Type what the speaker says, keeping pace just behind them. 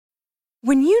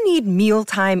When you need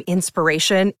mealtime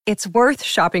inspiration, it's worth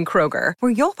shopping Kroger,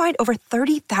 where you'll find over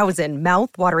 30,000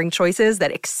 mouth-watering choices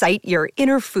that excite your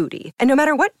inner foodie. And no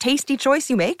matter what tasty choice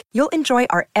you make, you'll enjoy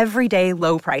our everyday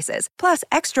low prices, plus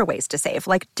extra ways to save,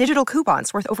 like digital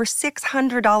coupons worth over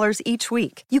 $600 each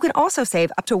week. You can also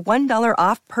save up to $1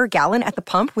 off per gallon at the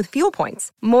pump with fuel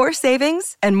points. More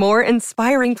savings and more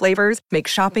inspiring flavors make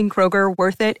shopping Kroger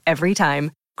worth it every time.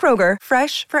 Kroger,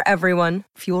 fresh for everyone.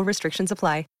 Fuel restrictions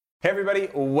apply. Hey everybody,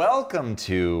 welcome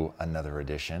to another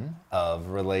edition of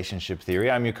Relationship Theory.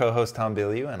 I'm your co-host Tom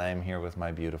Bilyeu, and I am here with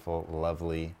my beautiful,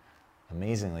 lovely,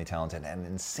 amazingly talented, and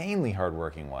insanely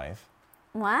hardworking wife.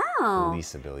 Wow.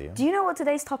 Lisa Bilyeu. Do you know what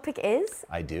today's topic is?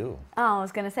 I do. Oh, I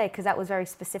was going to say, because that was very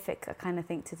specific, I kind of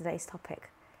think, to today's topic.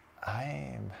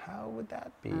 How would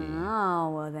that be?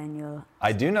 Oh, well then you'll...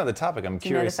 I do know the topic, I'm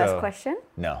curious. Do you know the first question?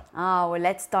 No. Oh, well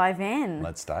let's dive in.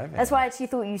 Let's dive in. That's why I actually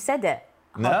thought you said it.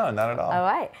 No, not at all. All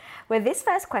right. Well, this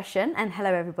first question, and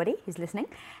hello everybody who's listening.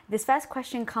 This first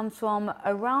question comes from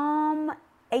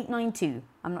Aram892.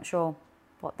 I'm not sure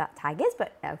what that tag is,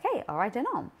 but okay, all right,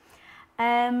 on.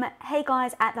 Hey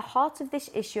guys, at the heart of this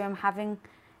issue I'm having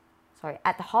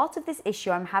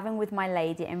with my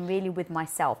lady and really with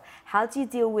myself. How do you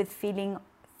deal with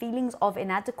feelings of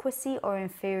inadequacy or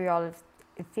inferiority,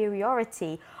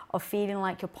 or feeling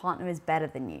like your partner is better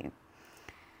than you?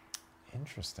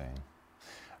 Interesting.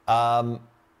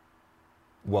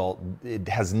 Well, it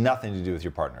has nothing to do with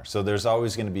your partner. So there's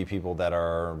always going to be people that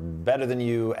are better than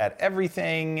you at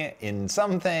everything, in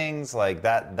some things, like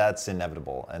that. That's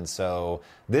inevitable. And so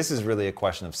this is really a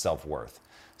question of self-worth.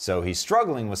 So he's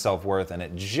struggling with self-worth, and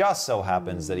it just so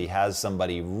happens that he has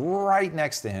somebody right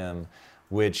next to him,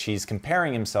 which he's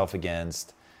comparing himself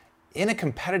against in a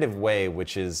competitive way,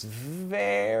 which is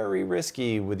very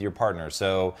risky with your partner.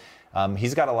 So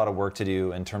he's got a lot of work to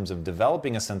do in terms of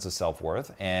developing a sense of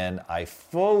self-worth, and I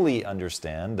fully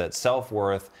understand that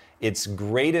self-worth, its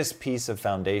greatest piece of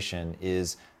foundation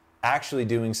is actually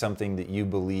doing something that you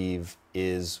believe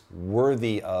is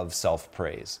worthy of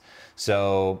self-praise.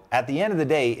 So at the end of the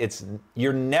day,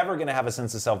 you're never going to have a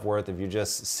sense of self-worth if you're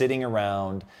just sitting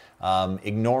around,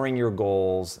 ignoring your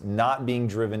goals, not being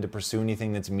driven to pursue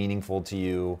anything that's meaningful to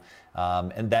you.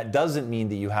 And that doesn't mean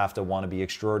that you have to want to be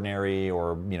extraordinary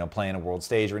or, play on a world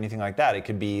stage or anything like that. It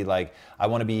could be like, I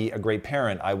want to be a great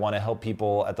parent. I want to help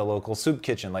people at the local soup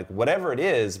kitchen, like whatever it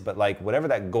is, but like whatever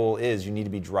that goal is, you need to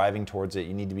be driving towards it.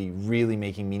 You need to be really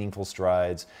making meaningful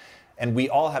strides. And we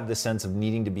all have this sense of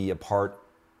needing to be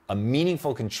a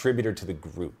meaningful contributor to the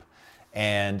group.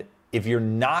 And if you're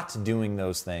not doing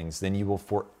those things, then you will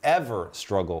forever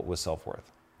struggle with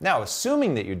self-worth. Now,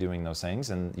 assuming that you're doing those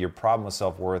things and your problem with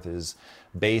self-worth is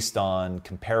based on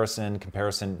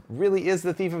comparison really is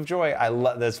the thief of joy.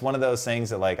 That's one of those things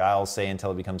that I'll say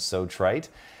until it becomes so trite.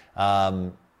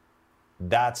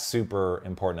 That's super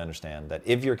important to understand, that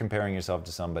if you're comparing yourself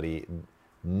to somebody,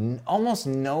 almost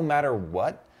no matter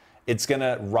what, it's going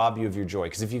to rob you of your joy.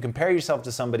 Because if you compare yourself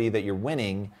to somebody that you're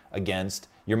winning against,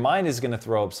 your mind is going to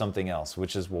throw up something else,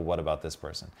 which is, well, what about this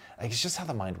person? It's just how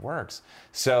the mind works.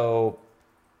 So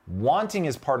wanting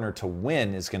his partner to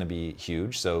win is going to be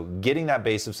huge. So getting that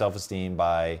base of self-esteem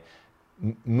by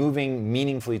moving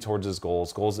meaningfully towards his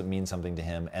goals that mean something to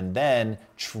him, and then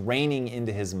training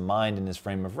into his mind and his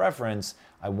frame of reference,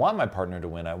 I want my partner to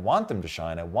win. I want them to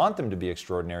shine. I want them to be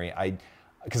extraordinary.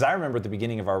 Because I remember at the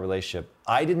beginning of our relationship,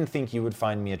 I didn't think you would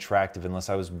find me attractive unless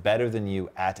I was better than you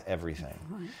at everything.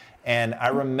 Right. And I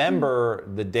remember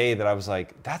the day that I was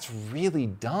like, that's really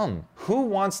dumb. Who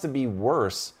wants to be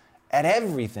worse at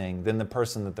everything than the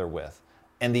person that they're with?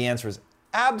 And the answer is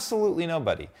absolutely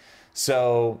nobody.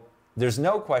 So there's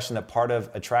no question that part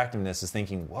of attractiveness is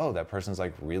thinking, whoa, that person's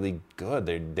really good.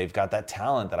 They've got that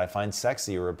talent that I find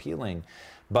sexy or appealing.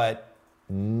 But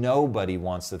nobody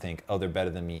wants to think, oh, they're better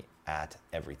than me at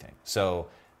everything. So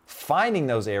finding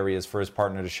those areas for his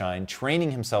partner to shine, training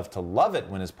himself to love it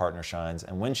when his partner shines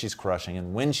and when she's crushing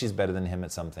and when she's better than him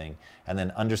at something, and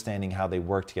then understanding how they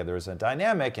work together as a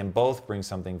dynamic and both bring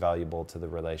something valuable to the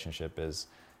relationship is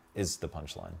the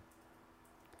punchline.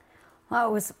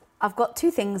 Well, I've got two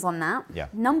things on that. Yeah.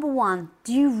 Number one,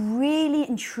 do you really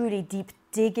and truly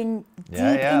dig into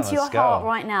your heart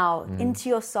right now, into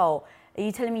your soul? Are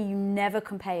you telling me you never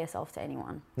compare yourself to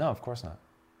anyone? No, of course not.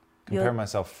 Compare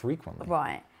myself frequently.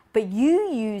 Right. But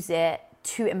you use it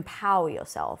to empower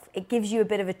yourself. It gives you a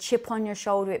bit of a chip on your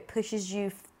shoulder. It pushes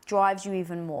you, drives you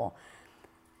even more.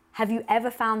 Have you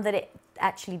ever found that it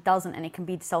actually doesn't, and it can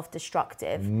be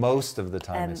self-destructive? Most of the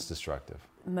time it's destructive.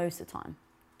 Most of the time.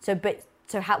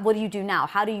 So what do you do now?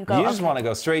 How do you go? You just want to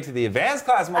go straight to the advanced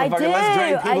class, motherfucker. Let's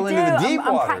drain people into the deep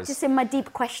waters. I'm practicing my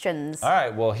deep questions. All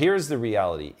right, well, here's the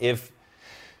reality. If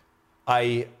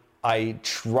I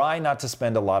try not to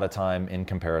spend a lot of time in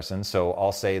comparison, so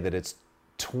I'll say that it's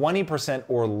 20%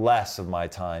 or less of my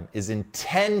time is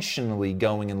intentionally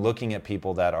going and looking at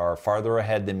people that are farther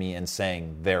ahead than me and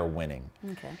saying they're winning.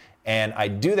 Okay. And I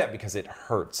do that because it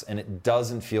hurts and it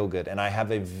doesn't feel good. And I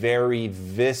have a very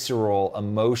visceral,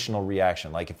 emotional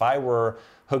reaction. Like if I were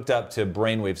hooked up to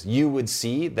brainwaves, you would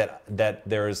see that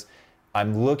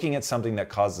I'm looking at something that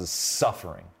causes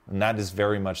suffering. And that is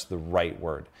very much the right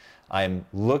word. I'm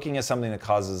looking at something that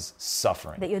causes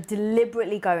suffering. That you're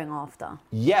deliberately going after.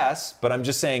 Yes, but I'm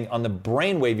just saying on the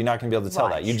brainwave, you're not going to be able to tell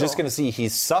that. You're just going to see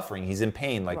he's suffering, he's in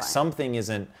pain, like something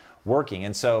isn't working.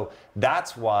 And so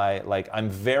that's why like I'm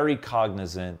very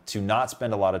cognizant to not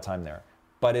spend a lot of time there.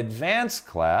 But advanced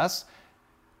class,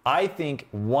 I think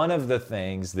one of the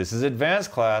things, this is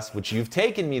advanced class, which you've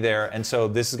taken me there, and so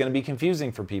this is going to be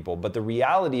confusing for people, but the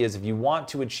reality is if you want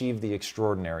to achieve the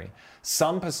extraordinary,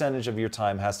 some percentage of your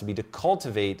time has to be to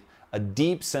cultivate a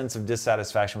deep sense of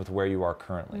dissatisfaction with where you are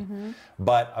currently.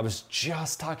 But I was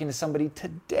just talking to somebody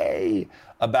today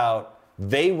about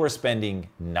they were spending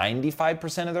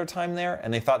 95% of their time there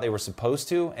and they thought they were supposed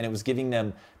to, and it was giving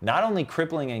them not only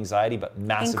crippling anxiety but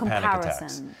massive panic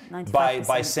attacks.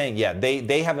 By saying,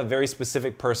 they have a very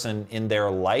specific person in their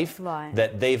life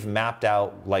that they've mapped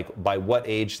out, like by what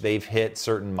age they've hit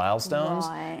certain milestones.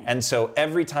 And so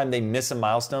every time they miss a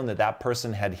milestone that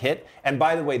person had hit, and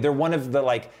by the way, they're one of the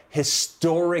like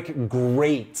historic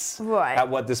greats at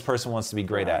what this person wants to be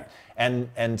great at.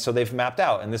 And so they've mapped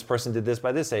out, and this person did this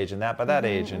by this age and that by that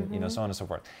age, and you know, so on and so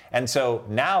forth. And so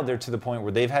now they're to the point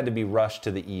where they've had to be rushed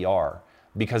to the ER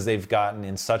because they've gotten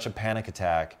in such a panic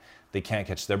attack, they can't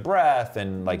catch their breath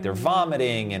and like they're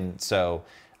vomiting. And so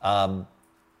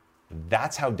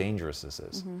that's how dangerous this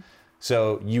is.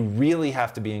 So you really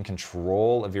have to be in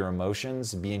control of your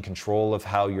emotions, be in control of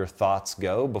how your thoughts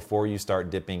go before you start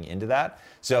dipping into that.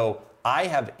 So I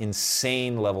have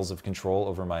insane levels of control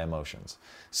over my emotions.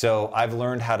 So I've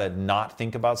learned how to not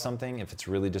think about something if it's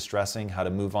really distressing, how to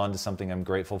move on to something I'm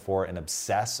grateful for and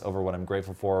obsess over what I'm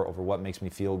grateful for, over what makes me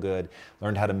feel good,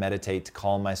 learned how to meditate, to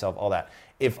calm myself, all that.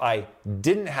 If I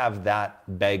didn't have that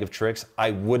bag of tricks,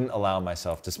 I wouldn't allow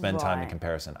myself to spend time in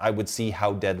comparison. I would see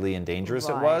how deadly and dangerous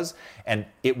it was, and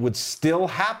it would still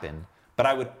happen, but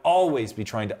I would always be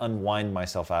trying to unwind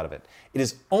myself out of it. It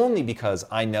is only because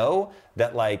I know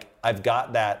that like I've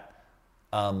got that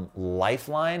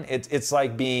lifeline. It's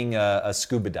like being a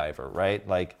scuba diver, right?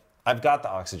 Like I've got the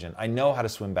oxygen. I know how to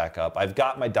swim back up. I've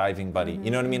got my diving buddy.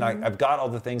 You know what I mean? I've got all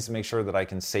the things to make sure that I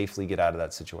can safely get out of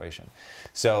that situation.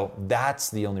 So that's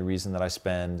the only reason that I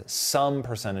spend some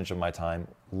percentage of my time,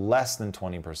 less than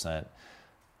 20%,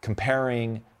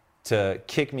 comparing to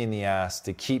kick me in the ass,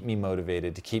 to keep me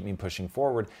motivated, to keep me pushing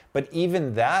forward. But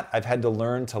even that, I've had to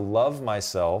learn to love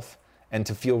myself and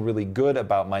to feel really good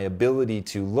about my ability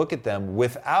to look at them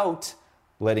without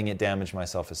letting it damage my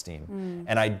self-esteem.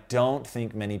 And I don't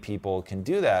think many people can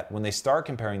do that. When they start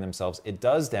comparing themselves, it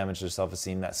does damage their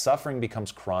self-esteem. That suffering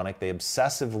becomes chronic. They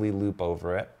obsessively loop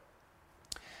over it.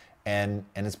 And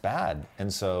it's bad.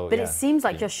 And so, but it seems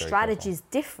like your strategy is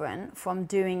different from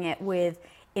doing it with,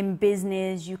 in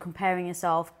business, you comparing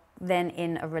yourself, than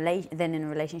in a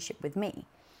relationship with me.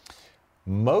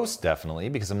 Most definitely,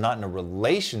 because I'm not in a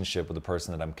relationship with the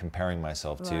person that I'm comparing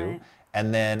myself to.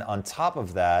 And then on top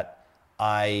of that,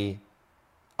 I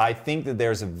think that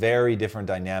there's a very different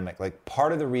dynamic. Like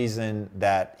part of the reason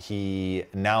that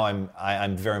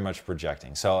I'm very much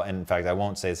projecting. So in fact, I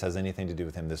won't say this has anything to do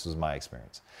with him. This was my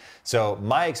experience. So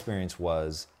my experience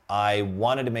was I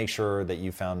wanted to make sure that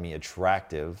you found me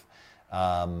attractive.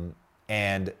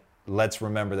 And let's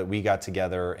remember that we got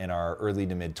together in our early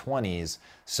to mid 20s.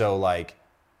 So like,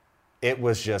 it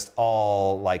was just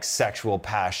all like sexual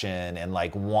passion and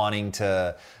like wanting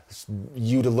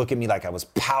you to look at me like I was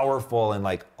powerful and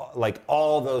like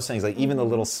all those things, like even the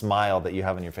little smile that you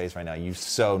have on your face right now, you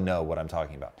so know what I'm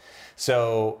talking about.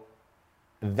 So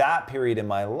that period in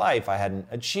my life, I hadn't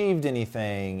achieved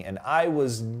anything and I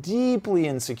was deeply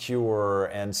insecure.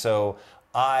 And so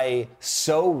I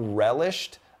so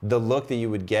relished the look that you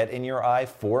would get in your eye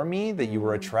for me, that you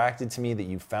were attracted to me, that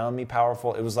you found me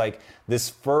powerful. It was like this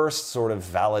first sort of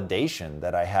validation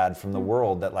that I had from the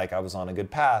world that like I was on a good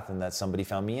path and that somebody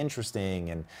found me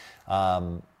interesting.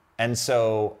 And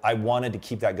so I wanted to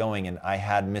keep that going, and I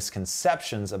had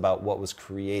misconceptions about what was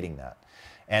creating that.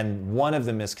 And one of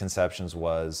the misconceptions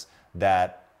was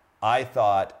that I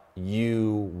thought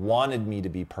you wanted me to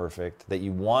be perfect, that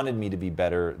you wanted me to be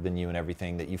better than you and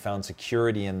everything, that you found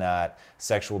security in that,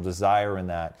 sexual desire in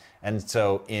that. And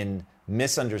so in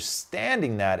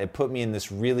misunderstanding that, it put me in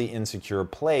this really insecure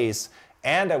place.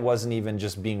 And I wasn't even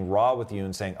just being raw with you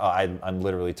and saying, oh, I'm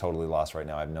literally totally lost right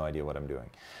now. I have no idea what I'm doing.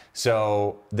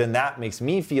 So then that makes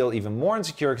me feel even more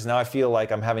insecure, because now I feel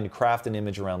like I'm having to craft an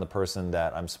image around the person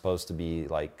that I'm supposed to be,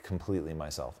 like, completely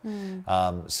myself.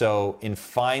 So in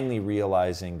finally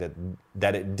realizing that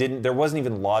there wasn't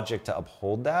even logic to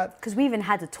uphold that. Because we even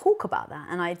had to talk about that.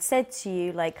 And I'd said to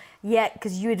you, like, yeah,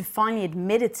 because you had finally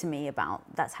admitted to me about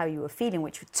that's how you were feeling,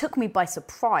 which took me by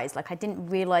surprise. Like, I didn't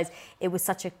realize it was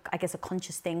such a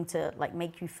conscious thing to, like,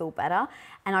 make you feel better.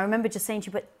 And I remember just saying to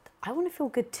you, but I want to feel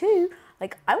good too.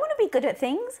 Like, I want to be good at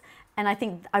things. And I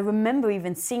think I remember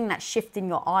even seeing that shift in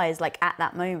your eyes, like, at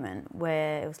that moment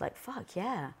where it was like, fuck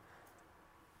yeah.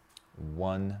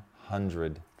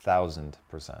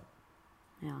 100,000%.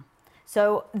 Yeah.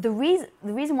 So the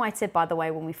reason why I said, by the way,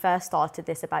 when we first started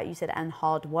this about, you said, and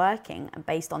hardworking, and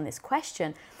based on this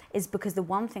question, is because the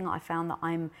one thing I found that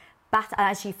I'm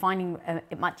actually finding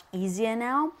it much easier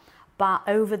now, but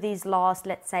over these last,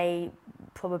 let's say,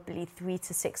 probably 3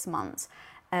 to 6 months,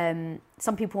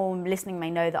 some people listening may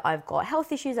know that I've got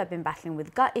health issues. I've been battling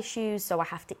with gut issues, so I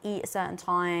have to eat at certain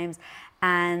times,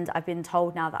 and I've been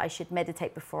told now that I should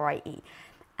meditate before I eat.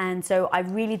 And so I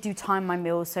really do time my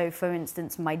meals. So for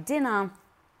instance, my dinner,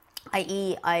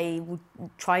 I would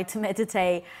try to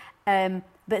meditate,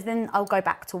 but then I'll go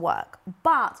back to work.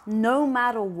 But no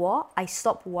matter what, I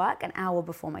stop work an hour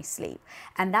before my sleep.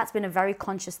 And that's been a very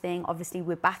conscious thing. Obviously,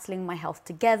 we're battling my health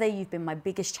together. You've been my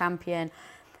biggest champion.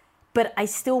 But I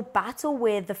still battle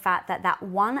with the fact that that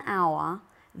 1 hour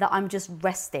that I'm just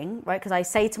resting, right? Because I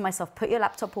say to myself, put your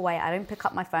laptop away. I don't pick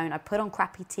up my phone. I put on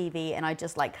crappy TV and I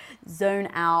just, like, zone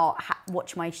out,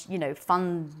 watch my,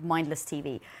 fun, mindless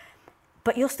TV.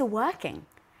 But you're still working.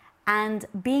 And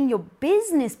being your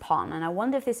business partner, and I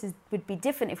wonder if this would be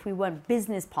different if we weren't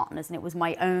business partners and it was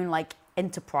my own, like,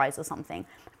 enterprise or something.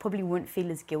 I probably wouldn't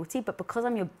feel as guilty. But because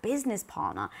I'm your business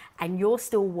partner and you're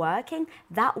still working,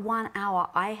 that 1 hour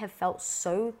I have felt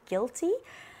so guilty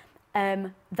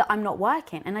that I'm not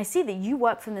working. And I see that you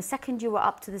work from the second you were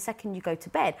up to the second you go to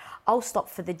bed. I'll stop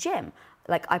for the gym.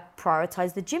 Like, I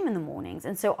prioritize the gym in the mornings.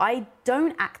 And so I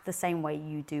don't act the same way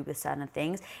you do with certain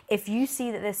things. If you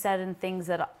see that there's certain things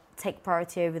that take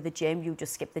priority over the gym, you'll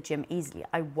just skip the gym easily.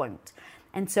 I won't.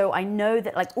 And so I know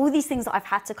that, like, all these things that I've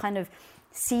had to kind of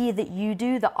see that you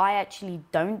do that I actually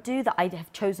don't do, that I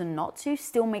have chosen not to,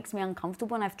 still makes me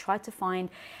uncomfortable. And I've tried to find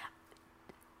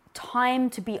time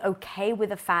to be okay with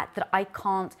the fact that I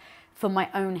can't, for my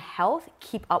own health,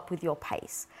 keep up with your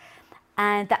pace.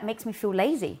 And that makes me feel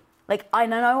lazy. Like, I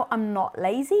know I'm not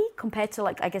lazy compared to,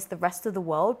 like, I guess the rest of the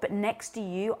world, but next to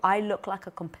you, I look like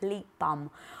a complete bum.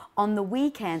 On the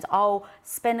weekends, I'll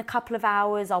spend a couple of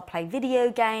hours, I'll play video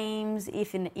games,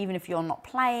 even if you're not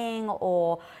playing,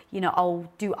 or, I'll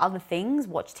do other things,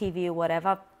 watch TV or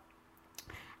whatever,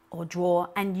 or draw,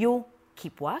 and you'll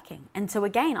keep working. And so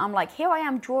again, I'm like, here I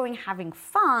am drawing, having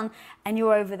fun, and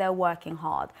you're over there working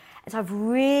hard. And so I've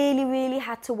really, really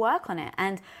had to work on it.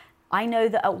 And I know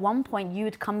that at one point you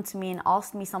would come to me and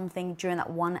ask me something during that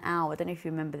 1 hour. I don't know if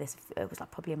you remember this. It was like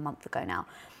probably a month ago now.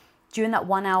 During that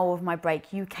 1 hour of my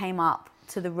break, you came up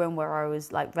to the room where I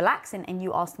was, like, relaxing, and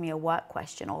you asked me a work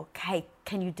question, or, hey,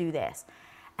 can you do this?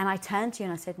 And I turned to you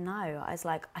and I said, no. I was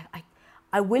like,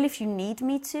 I will if you need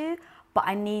me to, but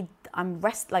I'm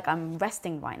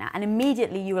resting right now. And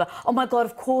immediately you were like, oh my God,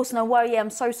 of course, no worry, I'm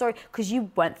so sorry, because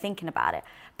you weren't thinking about it.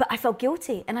 But I felt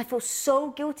guilty, and I feel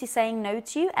so guilty saying no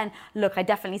to you. And look, I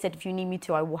definitely said, if you need me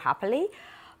to, I will happily.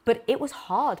 But it was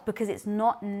hard because it's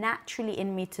not naturally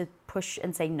in me to push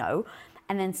and say no.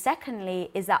 And then secondly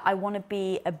is that I want to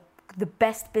be the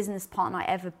best business partner I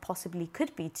ever possibly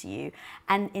could be to you.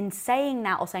 And in saying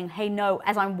that, or saying, hey, no,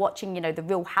 as I'm watching, the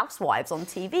Real Housewives on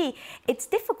TV, it's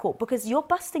difficult because you're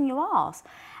busting your ass.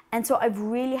 And so I've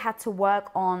really had to work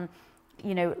on,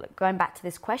 going back to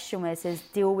this question where it says,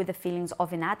 deal with the feelings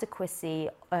of inadequacy,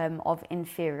 of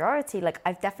inferiority. Like,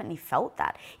 I've definitely felt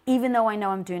that, even though I know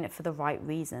I'm doing it for the right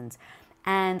reasons.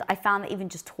 And I found that even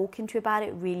just talking to you about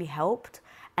it really helped.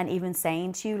 And even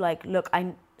saying to you, like, look,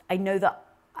 I know that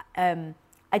I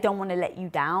don't want to let you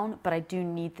down, but I do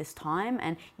need this time.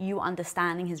 And you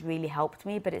understanding has really helped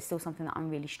me, but it's still something that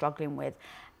I'm really struggling with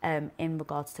in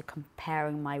regards to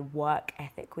comparing my work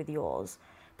ethic with yours,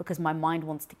 because my mind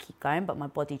wants to keep going, but my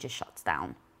body just shuts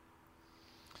down.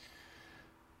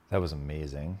 That was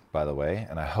amazing, by the way.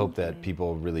 And I hope that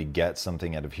people really get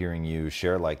something out of hearing you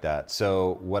share like that.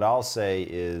 So what I'll say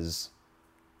is,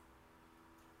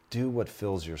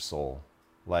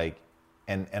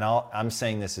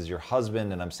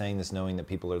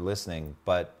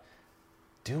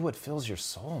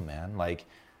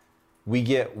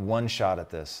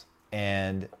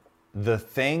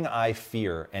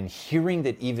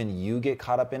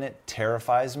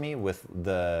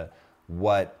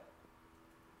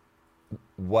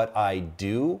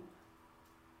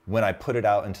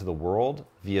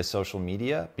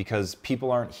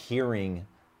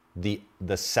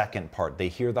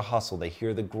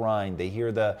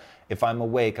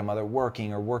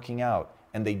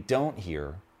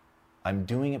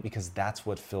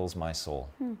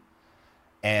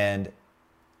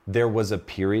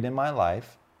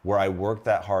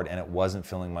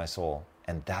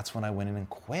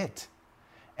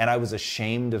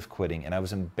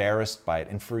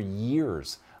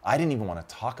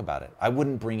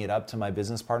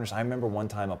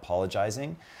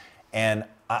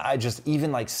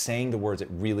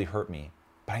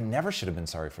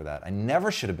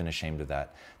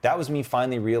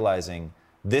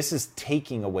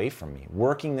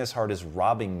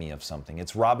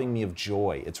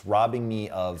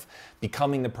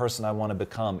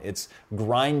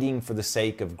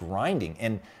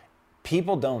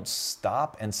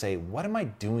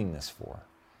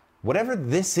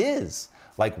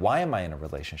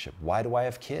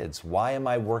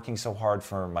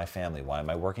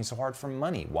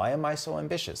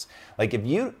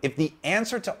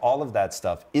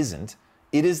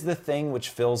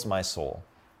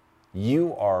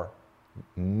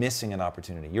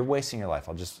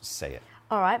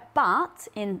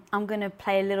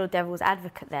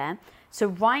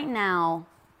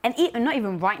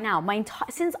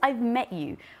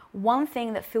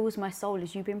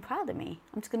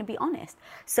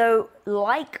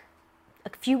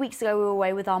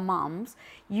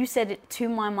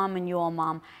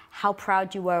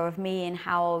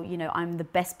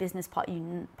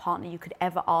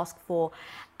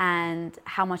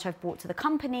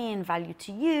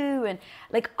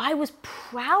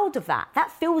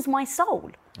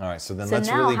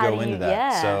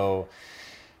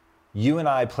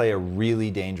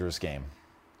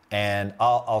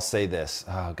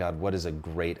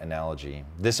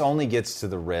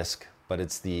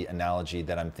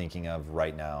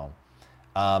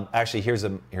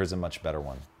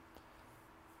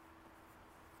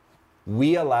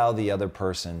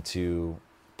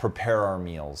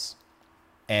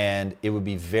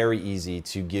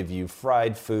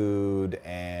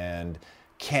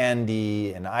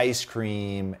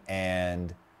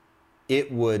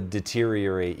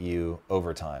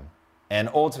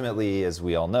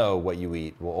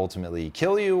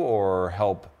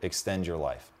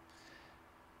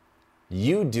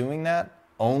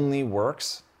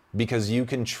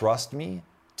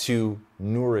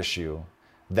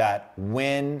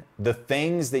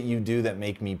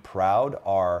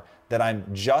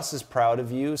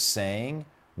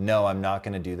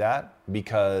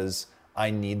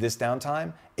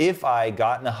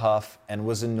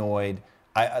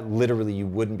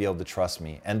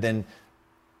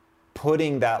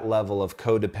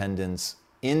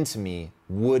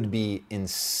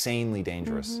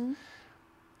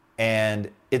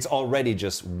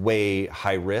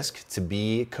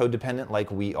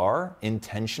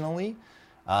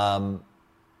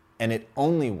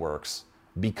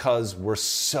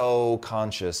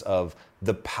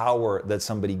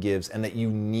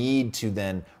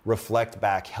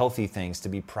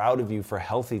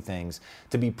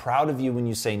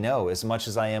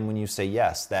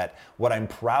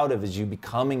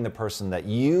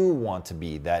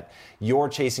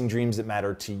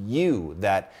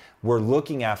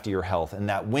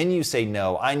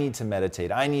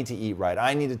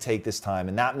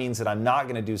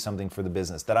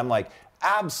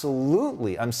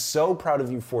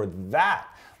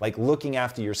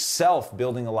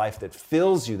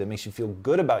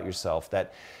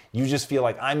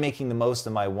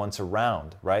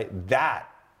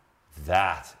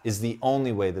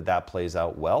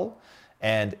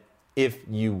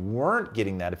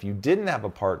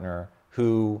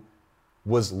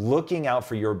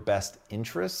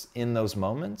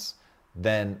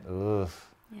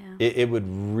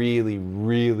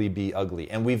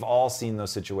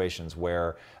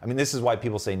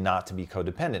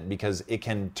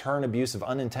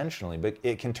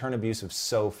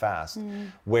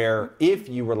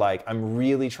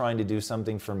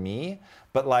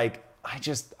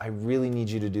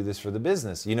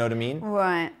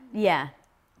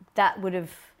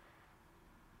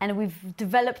 And we've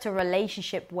developed a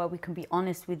relationship where we can be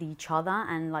honest with each other.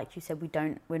 And like you said,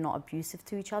 we're not abusive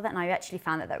to each other. And I actually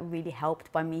found that really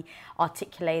helped by me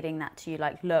articulating that to you.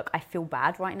 Like, look, I feel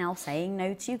bad right now saying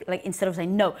no to you. Like, instead of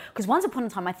saying no, because once upon a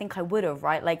time, I think I would have,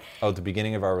 right? Like, at the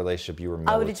beginning of our relationship, you were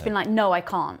militant. I would have just been like, no, I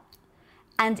can't.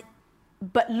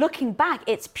 But looking back,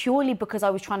 it's purely because I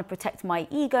was trying to protect my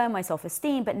ego, my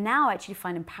self-esteem. But now I actually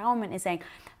find empowerment is saying,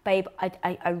 babe,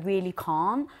 I really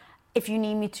can't. If you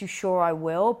need me to, sure I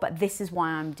will, but this is why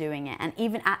I'm doing it. And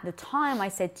even at the time I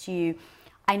said to you,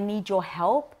 I need your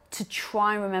help to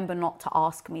try and remember not to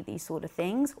ask me these sort of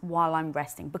things while I'm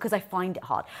resting, because I find it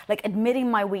hard. Like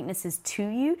admitting my weaknesses to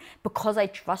you because I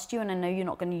trust you and I know you're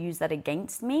not going to use that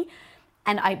against me.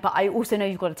 But I also know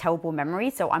you've got a terrible memory,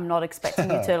 so I'm not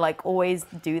expecting you to like always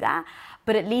do that.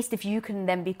 But at least if you can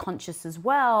then be conscious as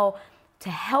well to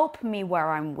help me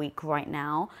where I'm weak right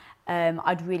now,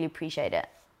 I'd really appreciate it.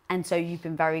 And so you've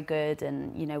been very good,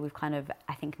 and you know, we've kind of,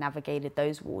 I think, navigated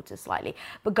those waters slightly.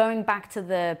 But going back to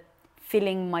the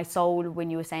filling my soul when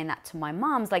you were saying that to my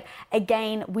mom's, like,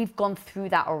 again, we've gone through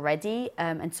that already.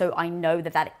 And so I know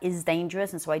that is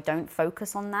dangerous. And so I don't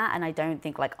focus on that. And I don't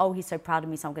think like, oh, he's so proud of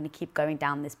me, so I'm going to keep going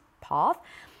down this path.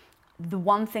 The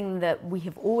one thing that we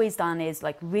have always done is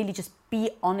like really just be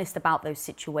honest about those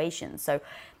situations. So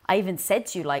I even said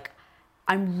to you, like,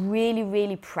 I'm really,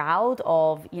 really proud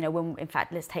of, you know, when, in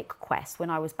fact, let's take Quest, when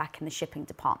I was back in the shipping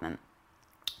department.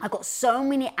 I got so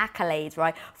many accolades,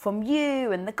 right, from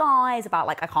you and the guys about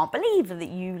like, I can't believe that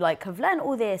you like have learned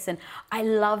all this. And I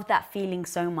loved that feeling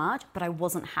so much, but I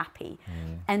wasn't happy.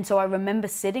 And so I remember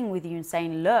sitting with you and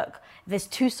saying, look, there's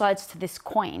two sides to this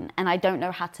coin and I don't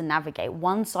know how to navigate.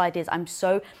 One side is I'm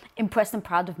so impressed and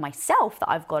proud of myself that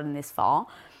I've gotten this far.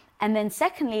 And then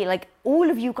secondly, like all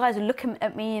of you guys are looking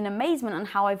at me in amazement on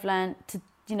how I've learned to,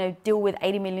 you know, deal with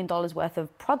 $80 million worth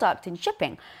of product in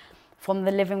shipping, from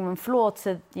the living room floor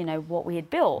to, you know, what we had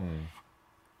built.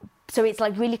 So it's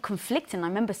like really conflicting. I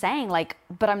remember saying like,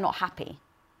 but I'm not happy.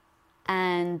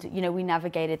 And, you know, we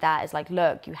navigated that as like,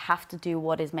 look, you have to do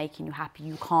what is making you happy.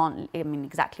 You can't, I mean,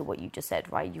 exactly what you just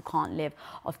said, right? You can't live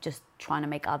off just trying to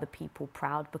make other people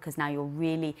proud, because now you're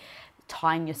really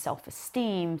tying your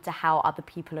self-esteem to how other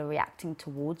people are reacting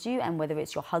towards you. And whether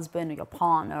it's your husband or your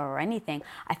partner or anything,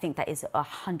 I think that is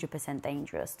 100%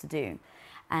 dangerous to do.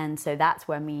 And so that's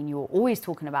where me and you are always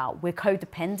talking about, we're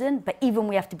codependent, but even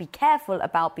we have to be careful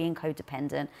about being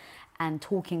codependent and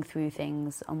talking through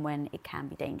things and when it can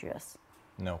be dangerous.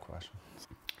 No question.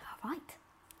 All right,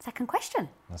 second question.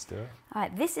 Let's do it. All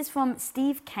right, this is from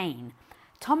Steve Kane.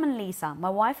 Tom and Lisa, my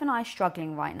wife and I are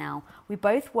struggling right now. We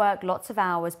both work lots of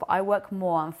hours, but I work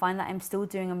more and find that I'm still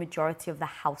doing a majority of the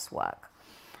housework.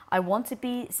 I want to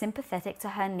be sympathetic to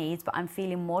her needs, but I'm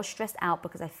feeling more stressed out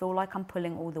because I feel like I'm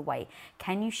pulling all the weight.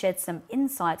 Can you shed some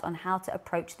insight on how to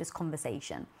approach this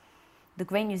conversation? The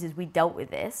great news is we dealt with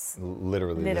this.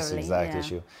 Literally this exact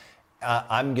issue.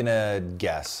 I'm going to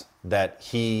guess that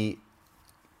he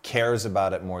cares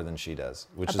about it more than she does,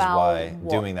 which about is why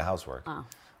what? Doing the housework.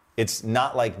 It's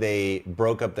not like they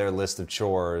broke up their list of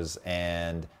chores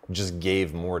and just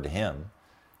gave more to him.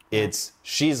 It's,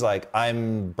 she's like,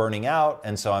 I'm burning out,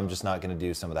 and so I'm just not going to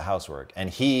do some of the housework. And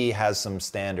he has some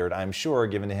standard, I'm sure,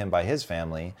 given to him by his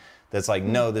family that's like,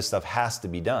 no, this stuff has to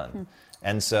be done.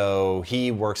 And so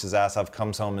he works his ass off,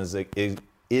 comes home, is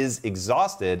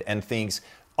exhausted, and thinks,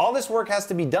 all this work has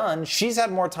to be done. She's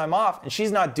had more time off, and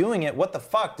she's not doing it. What the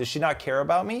fuck? Does she not care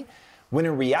about me? When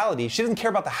in reality, she doesn't care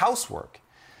about the housework.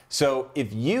 So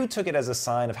if you took it as a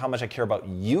sign of how much I care about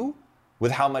you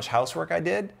with how much housework I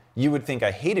did, you would think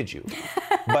I hated you.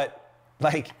 But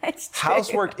like,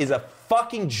 housework is a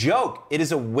fucking joke. It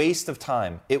is a waste of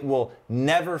time. It will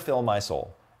never fill my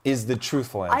soul, is the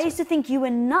truthful answer. I used to think you were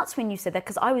nuts when you said that,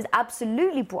 because I was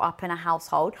absolutely brought up in a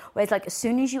household where it's like, as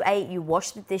soon as you ate, you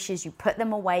washed the dishes, you put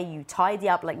them away, you tidy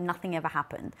up like nothing ever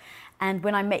happened. And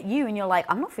when I met you and you're like,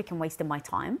 I'm not freaking wasting my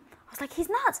time, I was like, he's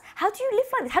nuts. How do you live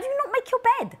like this? How do you not make your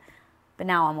bed? But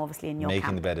now I'm obviously in your camp.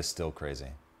 Making the bed is still crazy.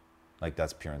 Like,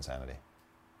 that's pure insanity.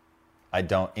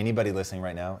 Anybody listening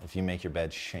right now, if you make your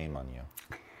bed, shame on you.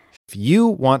 If you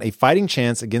want a fighting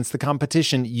chance against the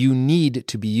competition, you need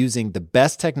to be using the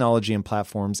best technology and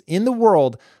platforms in the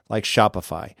world like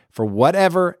Shopify. For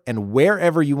whatever and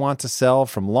wherever you want to sell,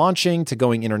 from launching to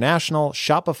going international,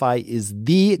 Shopify is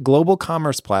the global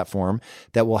commerce platform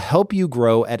that will help you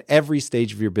grow at every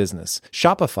stage of your business.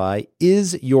 Shopify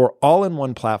is your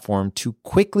all-in-one platform to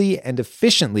quickly and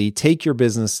efficiently take your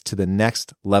business to the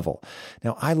next level.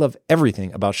 Now, I love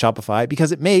everything about Shopify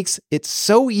because it makes it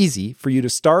so easy for you to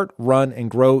start, run,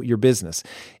 and grow your business.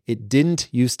 It didn't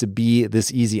used to be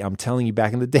this easy. I'm telling you,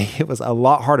 back in the day, it was a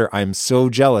lot harder. I'm so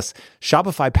jealous.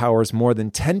 Shopify powers more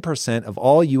than 10% of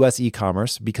all US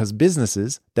e-commerce because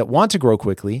businesses that want to grow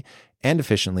quickly and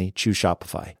efficiently choose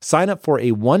Shopify. Sign up for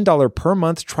a $1 per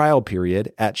month trial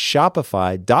period at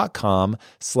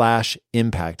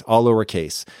shopify.com/impact, all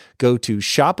lowercase. Go to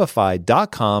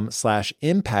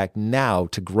shopify.com/impact now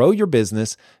to grow your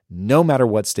business no matter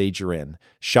what stage you're in.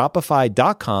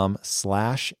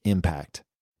 Shopify.com/impact.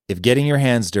 If getting your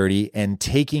hands dirty and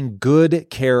taking good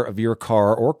care of your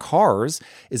car or cars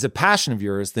is a passion of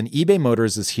yours, then eBay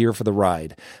Motors is here for the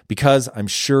ride. Because I'm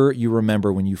sure you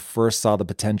remember when you first saw the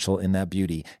potential in that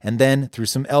beauty. And then through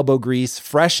some elbow grease,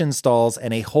 fresh installs,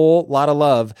 and a whole lot of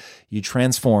love, you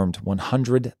transformed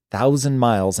 100,000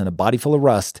 miles and a body full of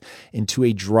rust into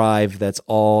a drive that's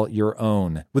all your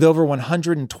own. With over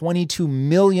 122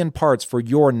 million parts for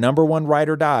your number one ride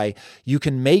or die, you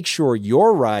can make sure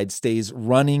your ride stays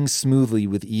running smoothly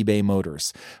with eBay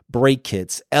Motors. Brake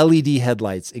kits, LED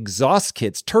headlights, exhaust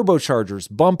kits, turbochargers,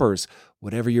 bumpers,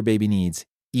 whatever your baby needs,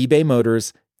 eBay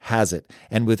Motors has it.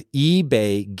 And with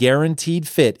eBay Guaranteed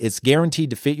Fit, it's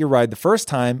guaranteed to fit your ride the first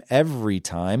time, every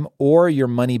time, or your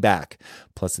money back.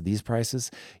 Plus, at these prices,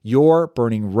 you're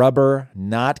burning rubber,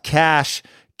 not cash.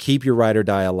 Keep your ride or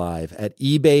die alive at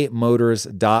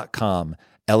ebaymotors.com.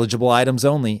 Eligible items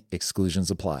only.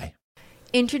 Exclusions apply.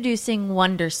 Introducing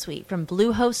Wondersuite from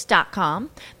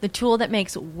Bluehost.com, the tool that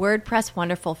makes WordPress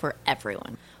wonderful for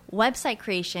everyone. Website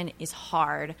creation is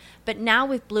hard, but now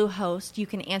with Bluehost, you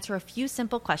can answer a few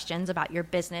simple questions about your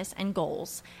business and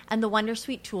goals, and the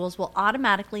Wondersuite tools will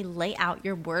automatically lay out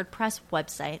your WordPress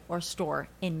website or store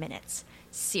in minutes.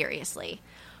 Seriously.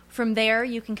 From there,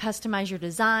 you can customize your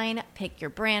design, pick your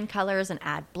brand colors, and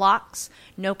add blocks.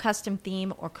 No custom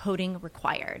theme or coding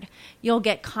required. You'll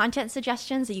get content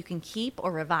suggestions that you can keep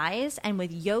or revise, and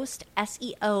with Yoast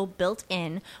SEO built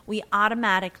in, we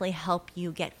automatically help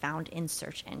you get found in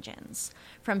search engines.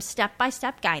 From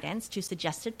step-by-step guidance to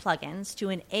suggested plugins to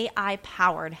an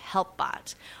AI-powered help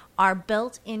bot, our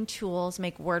built-in tools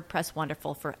make WordPress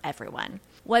wonderful for everyone.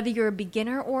 Whether you're a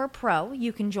beginner or a pro,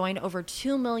 you can join over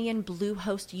 2 million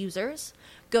Bluehost users.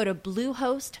 Go to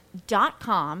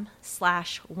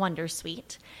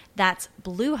bluehost.com/wondersuite. That's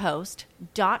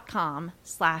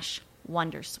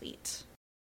bluehost.com/wondersuite.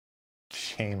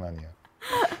 Shame on you.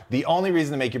 The only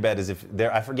reason to make your bed is if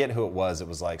there, I forget who it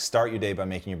was like start your day by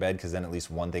making your bed because then at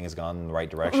least one thing has gone in the right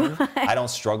direction. Right. I don't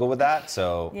struggle with that,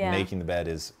 so making the bed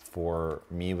is, for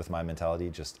me with my mentality,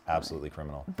 just absolutely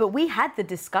criminal. But we had the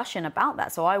discussion about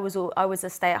that. So I was a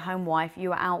stay-at-home wife, you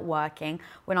were out working.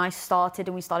 When I started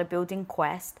and we started building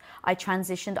Quest, I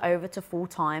transitioned over to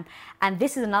full-time. And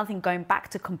this is another thing, going back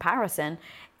to comparison,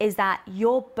 is that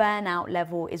your burnout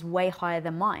level is way higher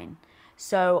than mine.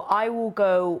 So I will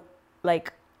go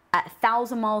like at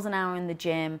 1,000 miles an hour in the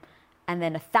gym and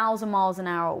then 1,000 miles an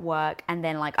hour at work and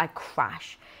then like I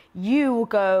crash. You will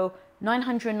go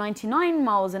 999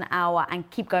 miles an hour and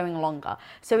keep going longer.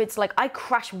 So it's like I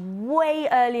crash way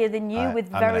earlier than you with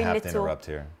very little. To interrupt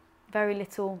here. Very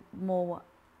little more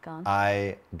gone.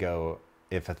 I go,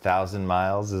 if 1,000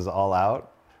 miles is all out,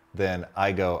 then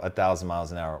I go 1,000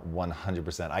 miles an hour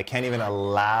 100%. I can't even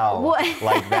allow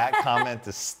like that comment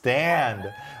to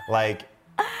stand. Like,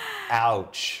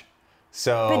 ouch.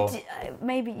 So, but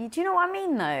maybe, do you know what I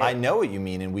mean though? I know what you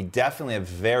mean, and we definitely have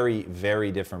very,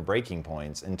 very different breaking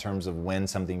points in terms of when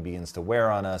something begins to wear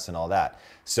on us and all that.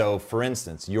 So for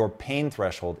instance, your pain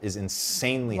threshold is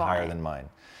insanely higher than mine.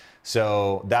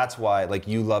 So that's why like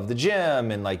you love the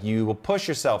gym and like you will push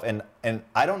yourself. And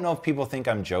I don't know if people think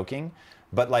I'm joking,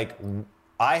 but like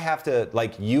I have to,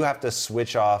 like you have to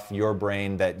switch off your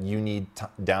brain that you need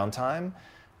downtime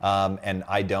and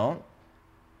I don't.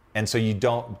 And so you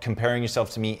don't, comparing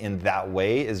yourself to me in that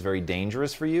way is very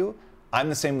dangerous for you. I'm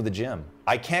the same with the gym.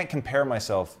 I can't compare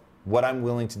myself, what I'm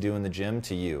willing to do in the gym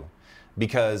to you,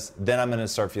 because then I'm gonna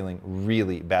start feeling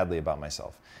really badly about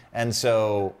myself. And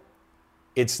so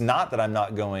it's not that I'm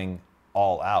not going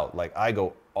all out, like I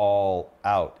go all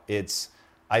out.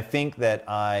 I think that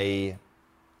I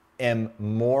am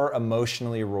more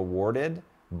emotionally rewarded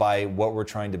by what we're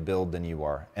trying to build than you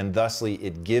are. And thusly,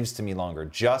 it gives to me longer,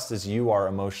 just as you are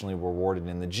emotionally rewarded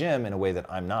in the gym in a way that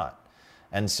I'm not.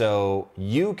 And so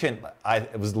I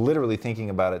was literally thinking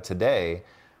about it today.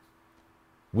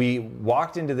 We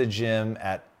walked into the gym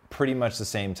at pretty much the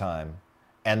same time.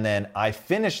 And then I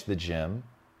finished the gym,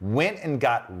 went and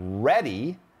got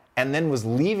ready, and then was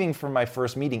leaving for my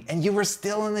first meeting. And you were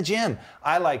still in the gym.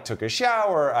 I like took a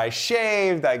shower, I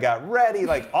shaved, I got ready,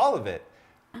 like all of it.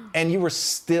 And you were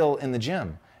still in the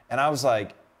gym. And I was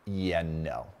like, yeah,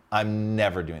 no. I'm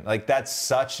never doing. Like, that's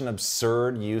such an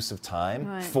absurd use of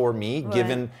time for me,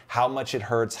 given how much it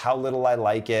hurts, how little I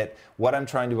like it, what I'm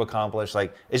trying to accomplish.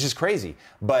 Like, it's just crazy.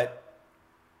 But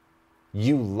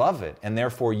you love it, and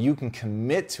therefore you can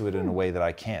commit to it in a way that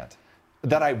I can't.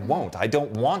 That I won't. I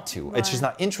don't want to. It's just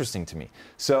not interesting to me.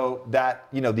 So that,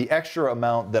 you know, the extra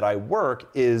amount that I work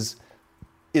is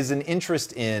an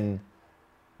interest in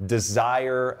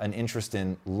desire, an interest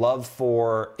in love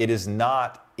for. It is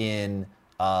not in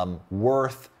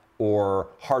worth or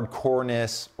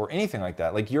hardcoreness or anything like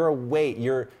that. Like,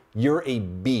 you're a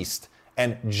beast,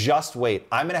 and just wait.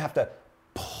 I'm gonna have to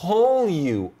pull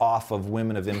you off of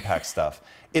Women of Impact stuff.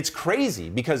 It's crazy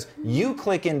because you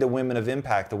click into Women of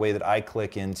Impact the way that I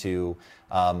click into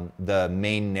the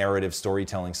main narrative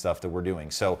storytelling stuff that we're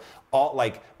doing. So all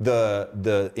like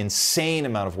the insane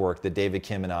amount of work that David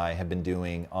Kim and I have been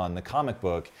doing on the comic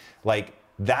book, like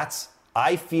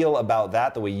I feel about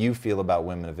that the way you feel about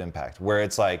Women of Impact, where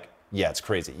it's like, yeah, it's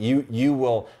crazy.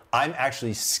 I'm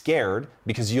actually scared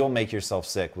because you'll make yourself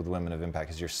sick with Women of Impact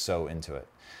because you're so into it.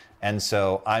 And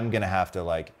so I'm gonna have to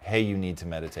like, hey, you need to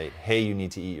meditate. Hey, you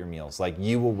need to eat your meals. Like,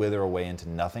 you will wither away into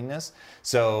nothingness.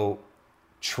 So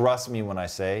trust me when I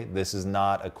say this is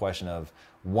not a question of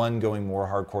one going more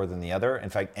hardcore than the other. In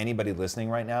fact, anybody listening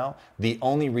right now, the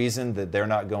only reason that they're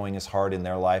not going as hard in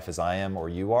their life as I am or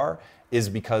you are is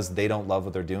because they don't love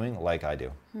what they're doing like I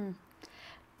do.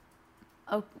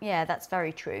 Oh, yeah, that's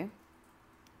very true.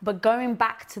 But going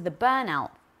back to the burnout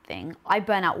thing, I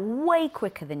burn out way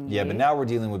quicker than you. Yeah, but now we're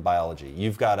dealing with biology.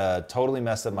 You've got a totally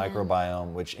messed up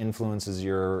microbiome, which influences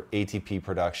your ATP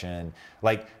production.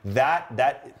 Like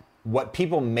that, what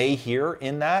people may hear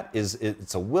in that is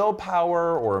it's a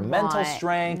willpower or a mental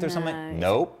strength or something.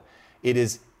 Nope. It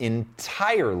is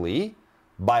entirely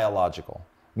biological.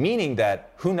 Meaning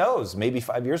that, who knows, maybe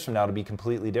 5 years from now it'll be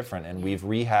completely different, and we've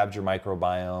rehabbed your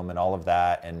microbiome and all of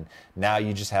that, and now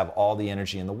you just have all the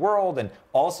energy in the world. And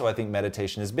also, I think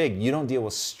meditation is big. You don't deal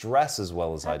with stress as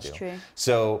well as I do. That's true.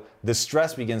 So the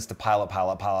stress begins to pile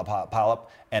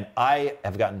up, and I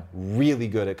have gotten really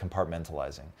good at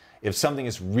compartmentalizing. If something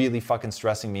is really fucking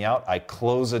stressing me out, I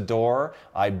close a door,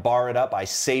 I bar it up, I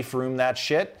safe room that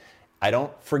shit. I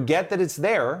don't forget that it's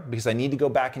there because I need to go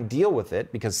back and deal with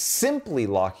it, because simply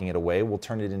locking it away will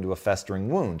turn it into a festering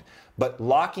wound. But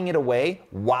locking it away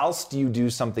whilst you do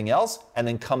something else and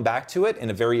then come back to it in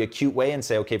a very acute way and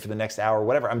say, okay, for the next hour or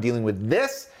whatever, I'm dealing with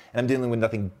this and I'm dealing with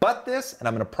nothing but this, and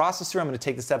I'm gonna process through, I'm gonna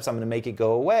take the steps, I'm gonna make it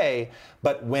go away.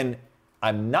 But when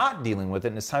I'm not dealing with it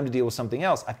and it's time to deal with something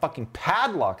else, I fucking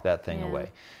padlock that thing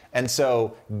away. And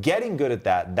so getting good at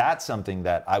that, that's something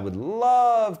that I would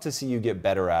love to see you get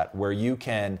better at, where you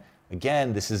can,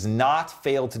 again, this is not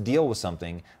fail to deal with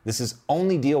something. This is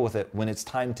only deal with it when it's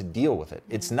time to deal with it.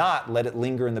 It's not let it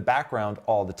linger in the background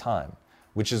all the time,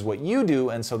 which is what you do.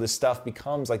 And so this stuff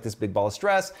becomes like this big ball of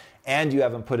stress, and you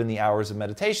haven't put in the hours of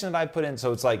meditation that I put in.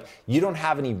 So it's like you don't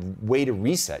have any way to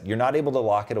reset. You're not able to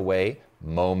lock it away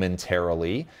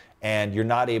momentarily, and you're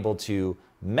not able to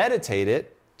meditate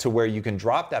it to where you can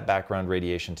drop that background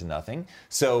radiation to nothing.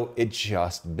 So it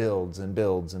just builds and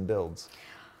builds and builds.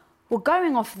 Well,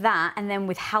 going off that, and then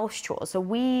with house chores, so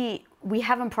we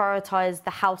haven't prioritized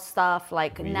the house stuff.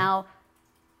 Now,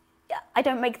 I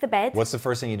don't make the bed. What's the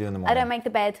first thing you do in the morning? I don't make the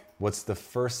bed. What's the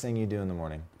first thing you do in the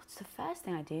morning? What's the first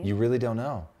thing I do? You really don't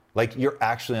know. Like, you're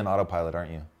actually on autopilot,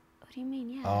 aren't you? What do you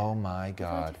mean? Yeah. Oh my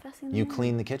God. You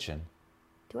clean the kitchen.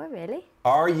 Do I really?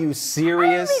 Are you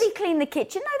serious? I don't really clean the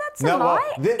kitchen. No, that's a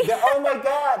lie. Oh my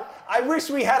God. I wish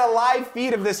we had a live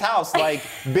feed of this house like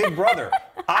Big Brother.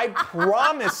 I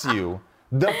promise you,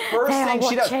 the first thing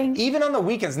she does, even on the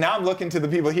weekends, now I'm looking to the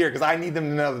people here because I need them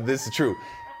to know that this is true.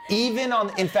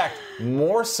 In fact,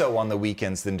 more so on the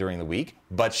weekends than during the week,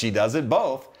 but she does it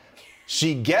both.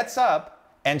 She gets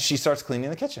up and she starts cleaning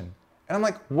the kitchen. And I'm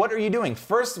like, what are you doing?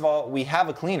 First of all, we have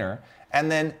a cleaner. And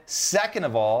then second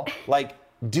of all, like,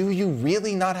 do you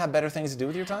really not have better things to do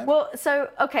with your time? Well, so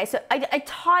I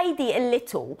tidy a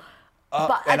little.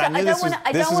 But and I knew this was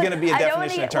going to be a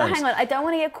definition of terms. Well, hang on, I don't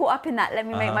want to get caught up in that. Let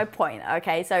me make my point,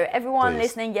 okay? So everyone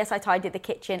listening, yes, I tidy the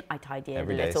kitchen. I tidy it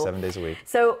every a little. day, 7 days a week.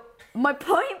 So my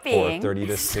point being... Or 30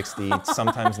 to 60,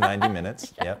 sometimes 90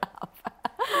 minutes. Yep.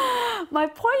 My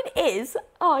point is...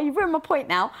 Oh, you've ruined my point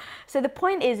now. So the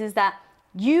point is that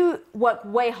you work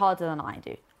way harder than I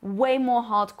do. Way more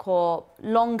hardcore,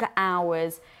 longer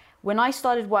hours. When I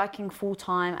started working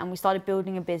full-time and we started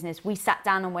building a business, we sat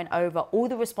down and went over all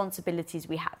the responsibilities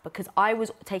we had, because I was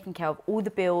taking care of all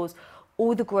the bills,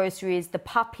 all the groceries, the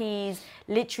puppies,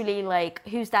 literally like,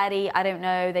 who's daddy? I don't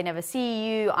know. They never see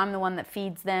you. I'm the one that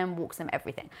feeds them, walks them,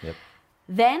 everything. Yep.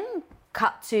 Then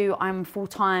cut to I'm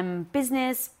full-time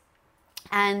business,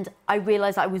 And I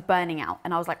realized I was burning out,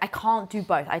 and I was like, I can't do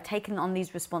both. I've taken on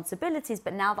these responsibilities,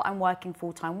 but now that I'm working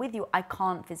full time with you, I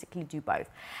can't physically do both.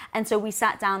 And so we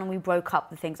sat down and we broke up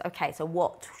the things. Okay, so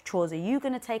what chores are you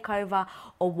going to take over,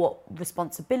 or what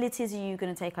responsibilities are you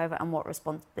going to take over, and what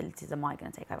responsibilities am I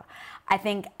going to take over? I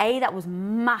think that was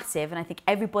massive, and I think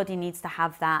everybody needs to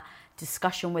have that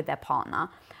discussion with their partner.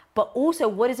 But also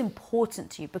what is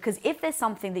important to you, because if there's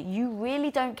something that you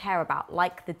really don't care about,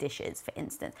 like the dishes, for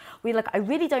instance, we're like, I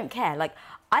really don't care. Like,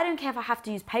 I don't care if I have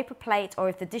to use paper plates or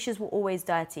if the dishes were always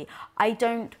dirty.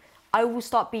 I will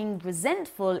start being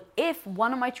resentful if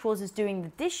one of my chores is doing the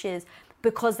dishes,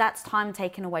 because that's time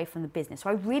taken away from the business. So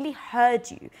I really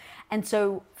heard you. And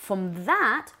so from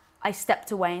that, I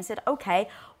stepped away and said, okay,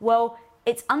 well,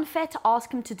 it's unfair to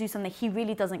ask him to do something he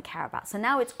really doesn't care about. So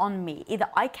now it's on me. Either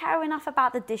I care enough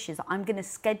about the dishes, I'm going to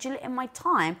schedule it in my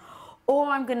time, or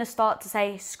I'm going to start to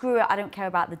say, screw it, I don't care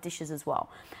about the dishes as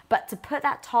well. But to put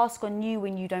that task on you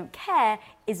when you don't care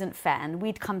isn't fair, and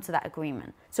we'd come to that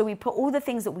agreement. So we put all the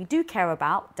things that we do care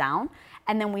about down,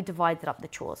 and then we divided up the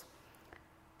chores.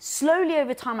 Slowly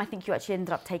over time, I think you actually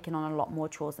ended up taking on a lot more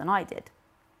chores than I did.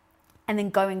 And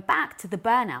then going back to the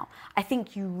burnout, I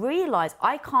think you realize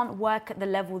I can't work at the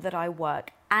level that I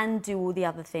work and do all the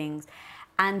other things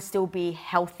and still be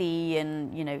healthy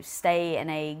and, stay in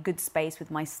a good space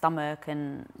with my stomach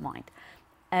and mind.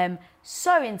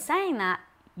 So in saying that,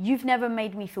 you've never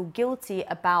made me feel guilty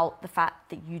about the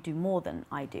fact that you do more than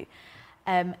I do.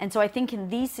 And so I think in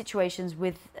these situations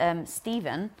with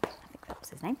Stephen, I think that was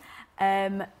his name,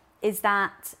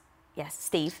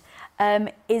 Steve,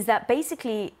 is that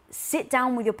basically sit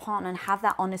down with your partner and have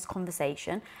that honest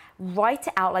conversation, write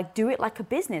it out, like do it like a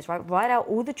business, right? Write out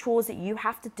all the chores that you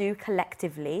have to do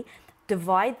collectively,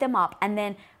 divide them up, and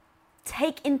then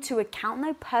take into account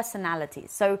their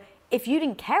personalities. So if you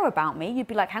didn't care about me, you'd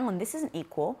be like, hang on, this isn't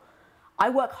equal. I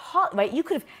work hard, right? You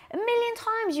could have, a million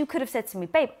times you could have said to me,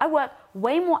 babe, I work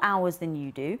way more hours than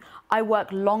you do. I work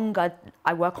longer.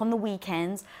 I work on the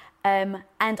weekends. And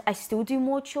I still do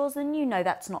more chores than you. No,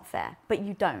 that's not fair. But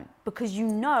you don't, because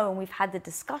and we've had the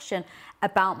discussion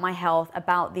about my health,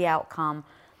 about the outcome.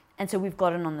 And so we've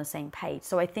gotten on the same page.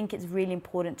 So I think it's really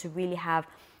important to really have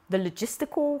the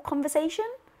logistical conversation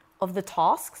of the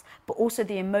tasks, but also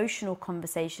the emotional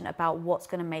conversation about what's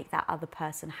going to make that other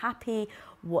person happy,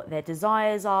 what their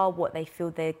desires are, what they feel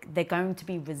they're going to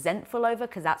be resentful over,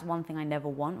 because that's one thing I never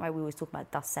want, right? We always talk about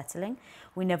dust settling.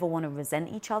 We never want to resent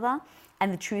each other.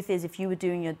 And the truth is, if you were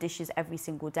doing your dishes every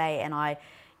single day and I,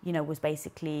 was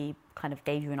basically kind of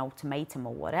gave you an ultimatum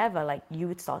or whatever, like you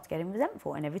would start getting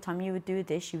resentful. And every time you would do a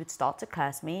dish, you would start to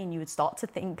curse me, and you would start to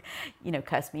think,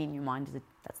 curse me in your mind,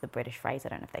 that's the British phrase. I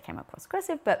don't know if they came across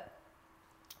aggressive, but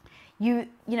you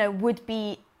would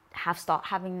start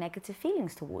having negative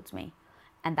feelings towards me,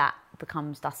 and that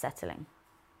becomes dust settling.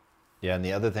 Yeah, and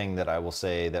the other thing that I will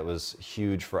say that was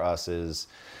huge for us is,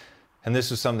 and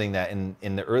this was something that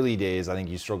in the early days, I think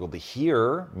you struggled to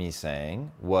hear me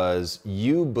saying, was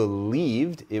you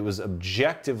believed it was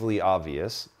objectively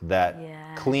obvious that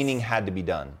cleaning had to be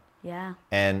done. Yeah.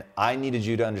 And I needed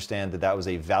you to understand that that was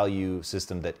a value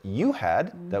system that you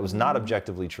had that was not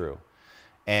objectively true.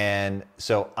 And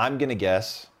so I'm going to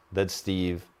guess that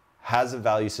Steve has a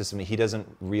value system that he doesn't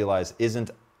realize isn't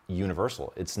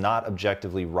universal. It's not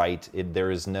objectively right.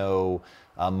 There is no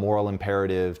moral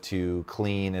imperative to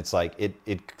clean. It's like,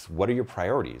 what are your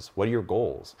priorities? What are your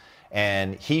goals?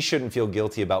 And he shouldn't feel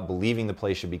guilty about believing the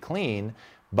place should be clean,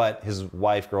 but his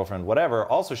wife, girlfriend, whatever,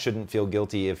 also shouldn't feel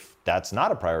guilty if that's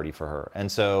not a priority for her.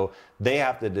 And so they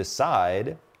have to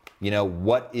decide,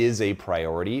 what is a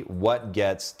priority, what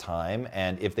gets time,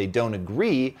 and if they don't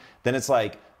agree, then it's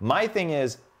like, my thing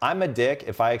is, I'm a dick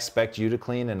if I expect you to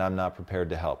clean and I'm not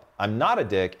prepared to help. I'm not a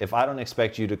dick if I don't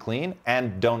expect you to clean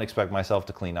and don't expect myself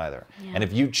to clean either. Yeah. And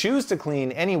if you choose to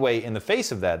clean anyway in the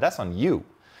face of that, that's on you.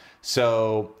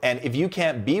 So, and if you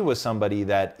can't be with somebody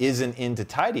that isn't into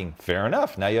tidying, fair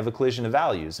enough. Now you have a collision of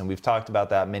values, and we've talked about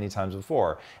that many times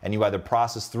before. And you either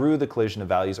process through the collision of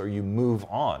values or you move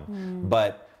on.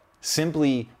 But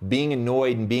simply being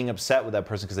annoyed and being upset with that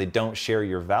person because they don't share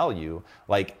your value,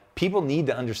 like, people need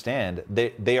to understand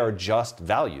that they are just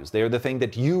values. They are the thing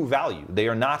that you value. They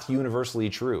are not universally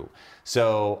true.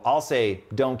 So I'll say,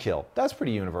 don't kill. That's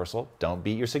pretty universal. Don't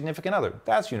beat your significant other.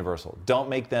 That's universal.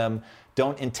 Don't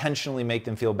intentionally make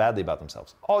them feel badly about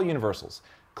themselves. All universals.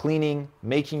 Cleaning,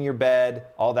 making your bed,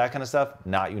 all that kind of stuff,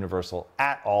 not universal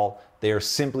at all. They are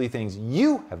simply things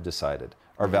you have decided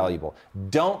are valuable.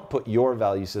 Don't put your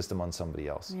value system on somebody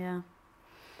else. Yeah.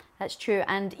 That's true.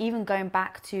 And even going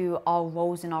back to our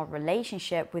roles in our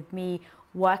relationship, with me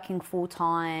working full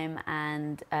time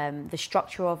and the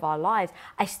structure of our lives,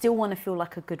 I still want to feel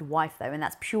like a good wife though. And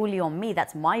that's purely on me.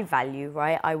 That's my value,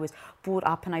 right? I was brought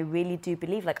up and I really do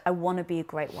believe like I want to be a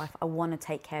great wife. I want to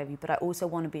take care of you, but I also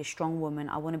want to be a strong woman.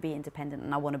 I want to be independent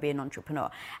and I want to be an entrepreneur.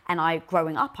 And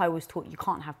growing up, I was taught you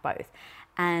can't have both.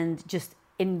 And just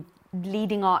in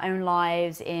leading our own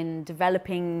lives, in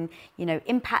developing,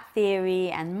 impact theory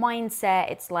and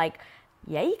mindset, it's like,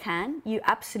 yeah, you can. You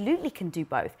absolutely can do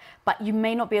both, but you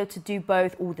may not be able to do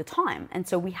both all the time. And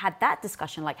so we had that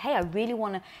discussion like, hey, I really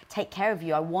want to take care of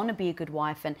you. I want to be a good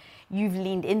wife. And you've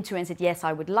leaned into it and said, yes,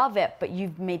 I would love it. But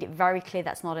you've made it very clear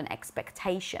that's not an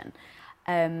expectation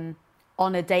on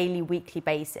a daily, weekly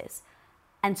basis.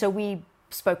 And so we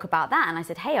spoke about that and I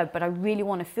said, hey, but I really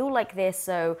want to feel like this.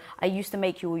 So I used to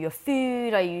make you all your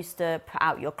food. I used to put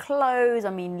out your clothes. I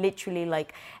mean, literally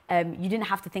like you didn't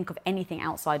have to think of anything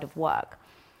outside of work.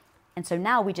 And so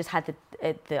now we just had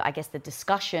the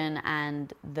discussion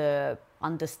and the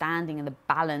understanding and the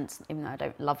balance, even though I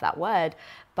don't love that word,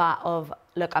 but of,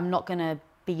 look, I'm not going to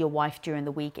be your wife during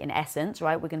the week in essence,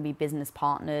 right? We're going to be business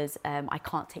partners. I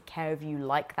can't take care of you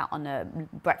like that on a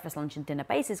breakfast, lunch and dinner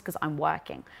basis because I'm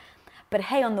working. But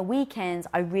hey, on the weekends,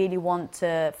 I really want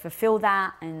to fulfill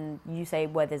that. And you say,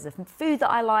 well, there's a food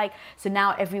that I like. So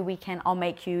now every weekend, I'll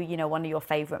make you, one of your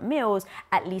favorite meals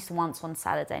at least once on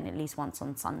Saturday and at least once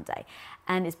on Sunday.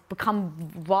 And it's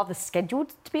become rather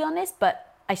scheduled, to be honest,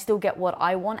 but I still get what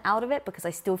I want out of it because I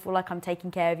still feel like I'm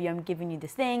taking care of you. I'm giving you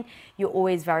this thing. You're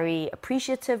always very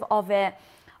appreciative of it.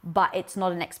 But it's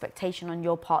not an expectation on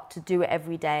your part to do it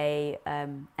every day.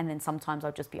 And then sometimes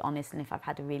I'll just be honest. And if I've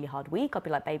had a really hard week, I'll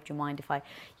be like, babe, do you mind if I,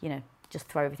 just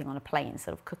throw everything on a plate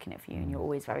instead of cooking it for you? And you're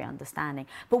always very understanding.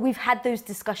 But we've had those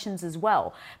discussions as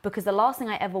well, because the last thing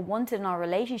I ever wanted in our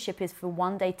relationship is for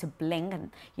one day to blink.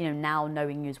 And, now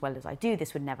knowing you as well as I do,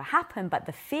 this would never happen. But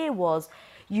the fear was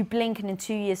you blink and in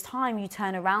 2 years' time, you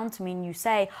turn around to me and you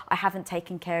say, I haven't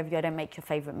taken care of you. I don't make your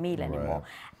favorite meal anymore. Right.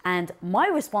 And my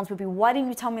response would be, why didn't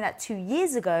you tell me that 2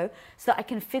 years ago so that I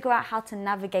can figure out how to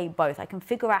navigate both? I can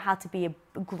figure out how to be a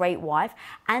great wife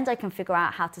and I can figure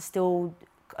out how to still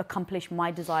accomplish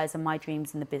my desires and my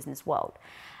dreams in the business world.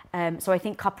 So I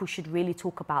think couples should really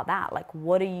talk about that. Like,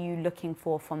 what are you looking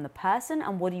for from the person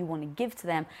and what do you want to give to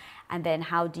them? And then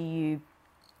how do you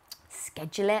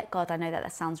schedule it? God, I know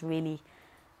that sounds really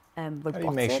robotic. How do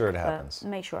you make sure it happens?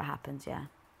 Make sure it happens, yeah.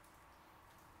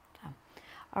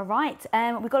 All right,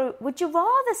 we've got a Would You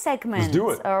Rather segment. Let's do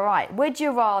it. All right, Would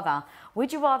you rather?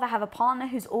 Would you rather have a partner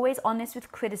who's always honest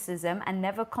with criticism and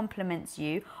never compliments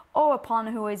you, or a partner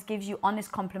who always gives you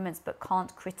honest compliments but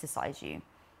can't criticize you?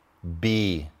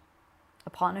 B. A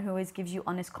partner who always gives you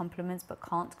honest compliments but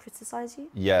can't criticize you?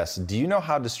 Yes. Do you know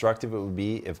how destructive it would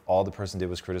be if all the person did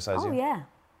was criticize you? Oh, yeah.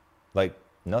 Like,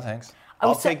 no thanks.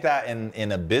 I'll take that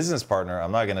in a business partner.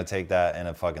 I'm not going to take that in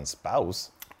a fucking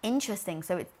spouse. Interesting.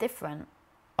 So it's different.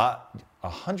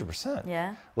 100%.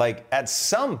 Yeah. Like, at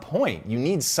some point, you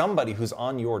need somebody who's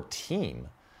on your team.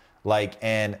 Like,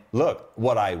 and look,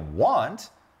 what I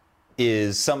want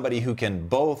is somebody who can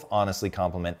both honestly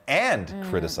compliment and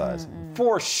criticize,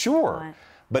 for sure. Right.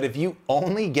 But if you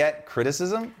only get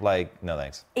criticism, like, no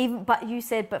thanks. But you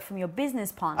said, but from your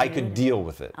business partner. I could deal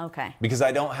with it. Okay. Because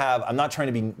I'm not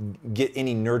trying to get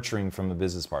any nurturing from a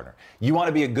business partner. You want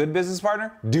to be a good business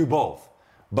partner? Do both.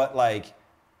 But like,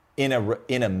 in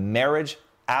a marriage,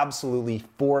 absolutely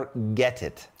forget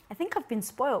it. I think I've been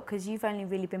spoiled because you've only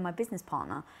really been my business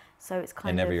partner, so it's kind of.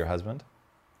 And never your husband?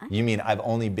 You mean I've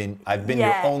been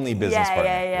your only business partner?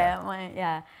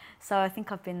 Yeah. So I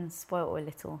think I've been spoiled a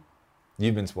little.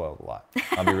 You've been spoiled a lot.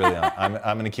 I'll be really honest.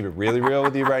 I'm going to keep it really real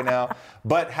with you right now.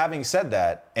 But having said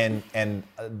that, and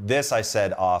this I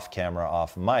said off camera,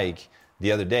 off mic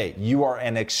the other day, you are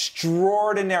an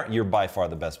extraordinary. You're by far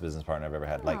the best business partner I've ever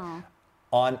had. Like.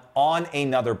 On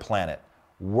another planet.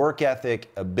 Work ethic,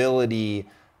 ability,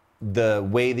 the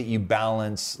way that you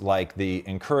balance like the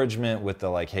encouragement with the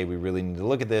like, hey, we really need to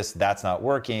look at this, that's not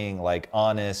working, like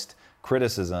honest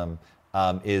criticism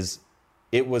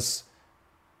it was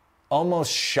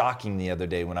almost shocking the other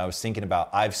day when I was thinking about,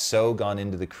 I've so gone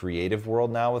into the creative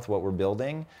world now with what we're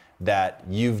building that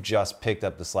you've just picked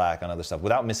up the slack on other stuff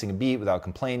without missing a beat, without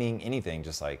complaining, anything,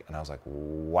 just like, and I was like,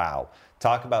 wow.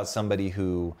 Talk about somebody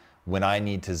who, when I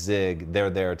need to zig,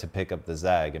 they're there to pick up the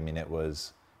zag. I mean, it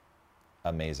was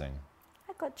amazing.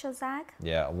 I got your zag.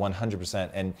 Yeah,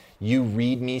 100%. And you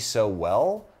read me so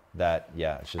well that,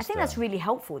 yeah, it's just... I think that's really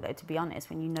helpful, though, to be honest,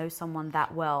 when you know someone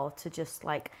that well, to just,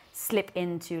 like, slip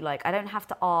into, like, I don't have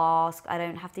to ask, I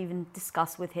don't have to even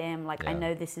discuss with him. Like, I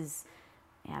know this is...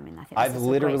 Yeah, I mean, I think I've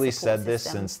literally said this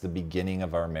since the beginning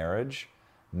of our marriage,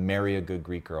 marry a good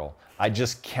Greek girl. I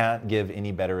just can't give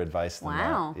any better advice than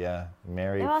Wow. that. Yeah,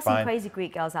 marry. There are fine. some crazy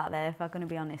Greek girls out there, if I'm going to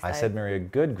be honest. I though. said marry a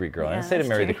good Greek girl. I Yeah, didn't say to that's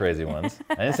marry the true. crazy ones.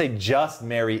 I didn't say just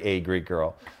marry a Greek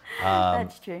girl.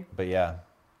 That's true. But yeah,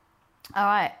 All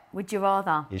right. Would you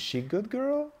rather? is she good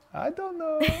girl? I don't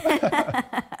know.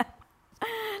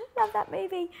 Love that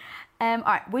movie. All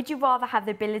right. Would you rather have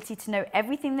the ability to know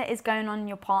everything that is going on in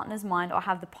your partner's mind, or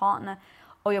have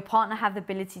your partner have the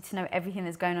ability to know everything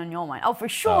that's going on in your mind? Oh, for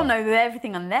sure, know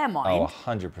everything on their mind. Oh,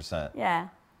 100%. Yeah,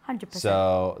 100%.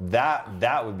 So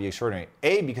that would be extraordinary.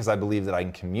 A, because I believe that I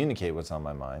can communicate what's on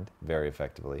my mind very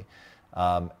effectively.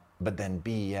 But then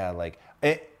B, yeah, like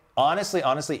honestly,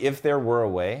 if there were a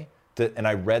way to, and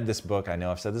I read this book, I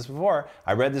know I've said this before,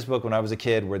 I read this book when I was a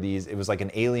kid where it was like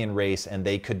an alien race and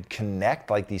they could connect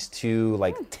like these two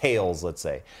like tails, let's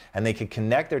say, and they could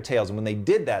connect their tails. And when they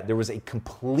did that, there was a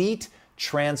complete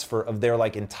transfer of their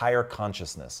like entire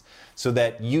consciousness, so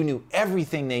that you knew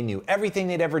everything they knew, everything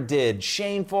they'd ever did,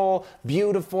 shameful,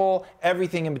 beautiful,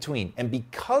 everything in between. And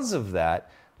because of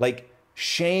that, like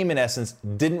shame in essence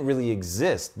didn't really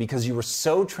exist because you were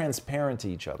so transparent to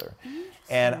each other.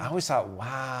 And I always thought,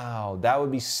 wow, that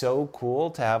would be so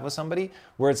cool to have with somebody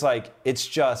where it's like, it's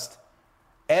just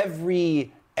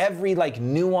every like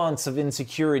nuance of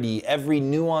insecurity, every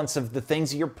nuance of the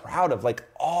things that you're proud of, like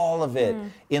all of it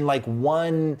in like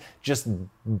one just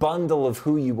bundle of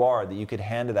who you are that you could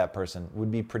hand to that person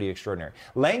would be pretty extraordinary.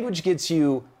 Language gets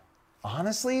you,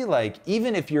 honestly, like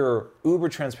even if you're uber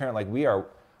transparent like we are,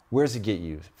 where does it get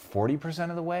you? 40%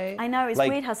 of the way? I know, it's like,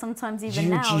 weird how sometimes even you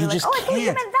now, you're like, just oh, I thought you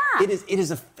can't. meant that. It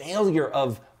is a failure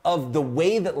of the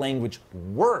way that language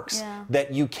works, Yeah.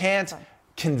 that you can't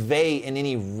convey in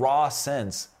any raw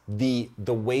sense the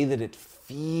way that it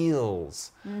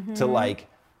feels to like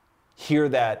hear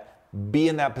that, be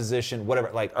in that position,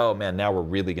 whatever. Like, oh man, now we're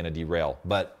really gonna derail.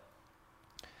 But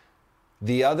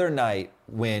the other night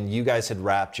when you guys had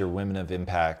wrapped your Women of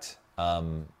Impact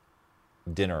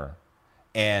dinner,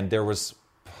 and there was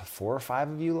 4 or 5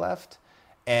 of you left,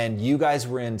 and you guys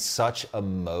were in such a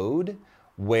mode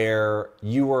where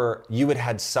you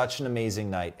had such an amazing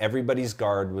night. Everybody's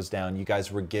guard was down. You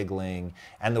guys were giggling.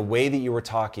 And the way that you were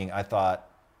talking, I thought,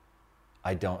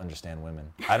 I don't understand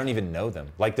women. I don't even know them.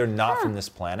 Like, they're not from this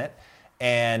planet.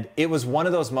 And it was one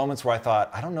of those moments where I thought,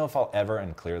 I don't know if I'll ever,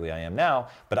 and clearly I am now,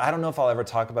 but I don't know if I'll ever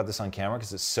talk about this on camera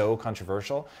because it's so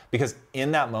controversial. Because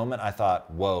in that moment, I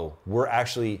thought, whoa, we're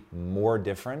actually more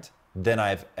different than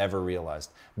I've ever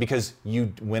realized. Because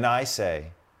when I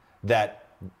say that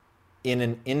in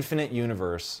an infinite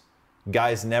universe,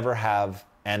 guys never have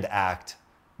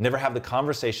the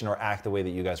conversation or act the way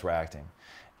that you guys were acting.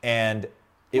 And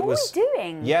it What was were we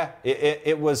doing? Yeah,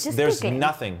 it was. Just There's giggling?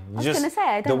 nothing. I was Just gonna say,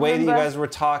 I don't the way that you remember. guys were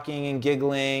talking and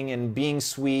giggling and being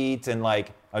sweet, and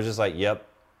like I was just like, yep,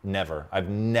 never. I've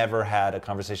never had a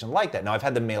conversation like that. Now I've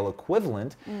had the male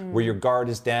equivalent where your guard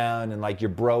is down and like you're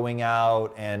broing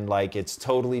out and like it's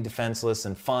totally defenseless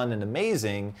and fun and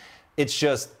amazing. It's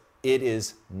just, it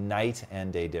is night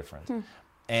and day different.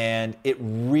 And it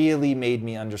really made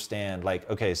me understand, like,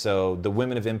 okay, so the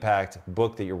Women of Impact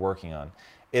book that you're working on,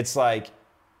 it's like,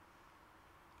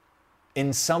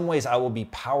 in some ways I will be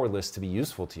powerless to be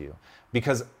useful to you,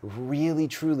 because really,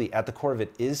 truly, at the core of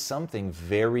it is something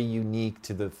very unique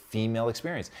to the female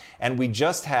experience. And we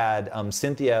just had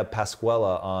Cynthia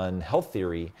Pasquella on Health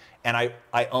Theory, and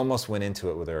I almost went into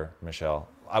it with her, Michelle,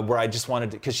 where I just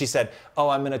wanted to, because she said, oh,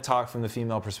 I'm going to talk from the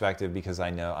female perspective because I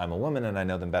know I'm a woman and I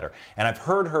know them better. And I've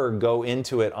heard her go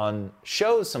into it on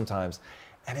shows sometimes,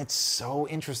 and it's so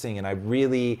interesting. And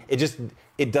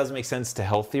it does make sense to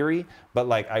Health Theory, but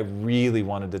like I really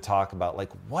wanted to talk about like,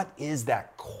 what is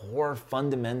that core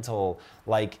fundamental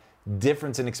like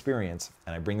difference in experience?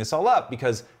 And I bring this all up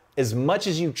because as much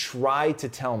as you try to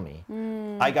tell me,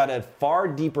 I got a far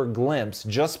deeper glimpse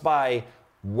just by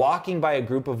walking by a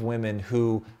group of women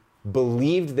who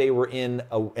believed they were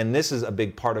and this is a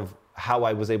big part of how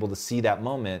I was able to see that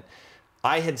moment.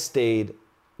 I had stayed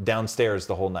downstairs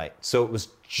the whole night, so it was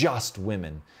just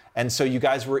women. And so you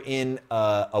guys were in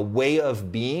a way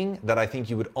of being that I think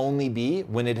you would only be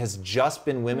when it has just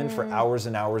been women for hours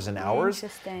and hours and hours.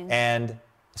 Interesting. And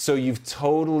so you've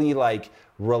totally like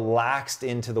relaxed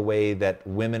into the way that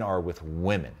women are with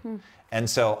women. And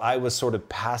so I was sort of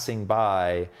passing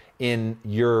by in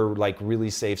your like really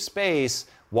safe space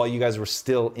while you guys were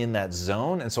still in that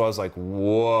zone. And so I was like,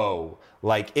 whoa,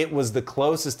 like it was the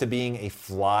closest to being a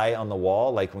fly on the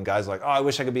wall. Like when guys are like, oh, I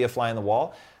wish I could be a fly on the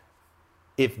wall.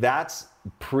 If that's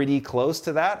pretty close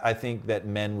to that, I think that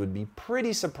men would be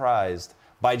pretty surprised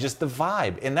by just the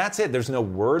vibe. And that's it. There's no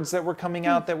words that were coming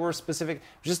out that were specific,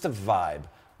 just a vibe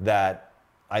that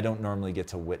I don't normally get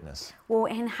to witness. Well,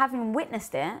 in having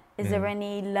witnessed it, is there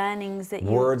any learnings that you...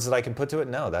 Words that I can put to it?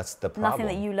 No, that's the problem. Nothing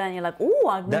that you learn, you're like, oh,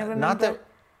 I'm going to remember. Not that,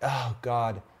 oh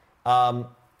God.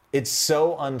 It's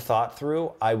so unthought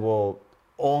through, I will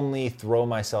only throw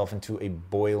myself into a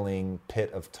boiling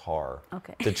pit of tar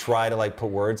to try to like put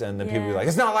words, and then people be like,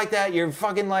 it's not like that, you're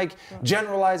fucking like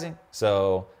generalizing.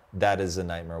 So that is a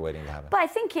nightmare waiting to happen. But I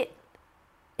think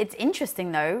it's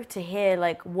interesting though to hear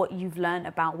like what you've learned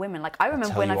about women. Like I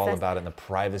remember when I tell you first... all about it in the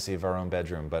privacy of our own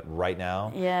bedroom, but right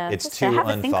now it's just too have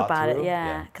unthought to think about through.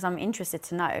 it, because I'm interested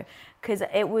to know. Because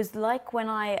it was like when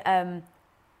I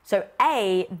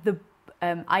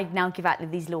I now give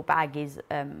out these little baggies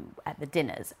at the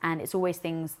dinners, and it's always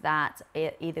things that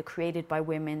are either created by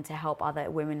women to help other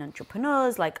women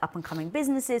entrepreneurs, like up and coming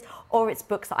businesses, or it's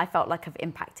books that I felt like have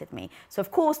impacted me. So of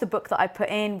course the book that I put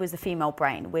in was The Female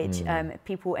Brain, which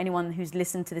anyone who's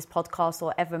listened to this podcast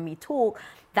or ever me talk,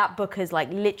 that book has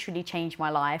like literally changed my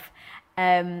life.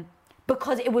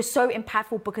 Because it was so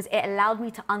impactful, because it allowed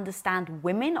me to understand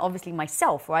women, obviously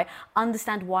myself, right?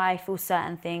 Understand why I feel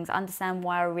certain things, understand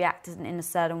why I react in a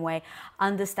certain way,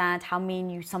 understand how me and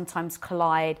you sometimes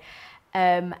collide.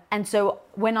 And so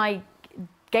when I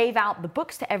gave out the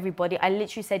books to everybody, I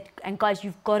literally said, and guys,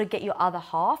 you've got to get your other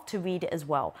half to read it as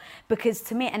well. Because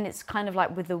to me, and it's kind of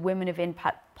like with the Women of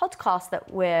Impact podcast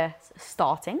that we're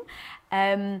starting,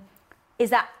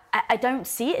 is that I don't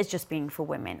see it as just being for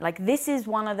women. Like this is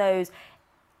one of those,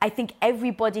 I think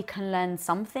everybody can learn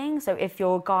something. So if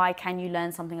you're a guy, can you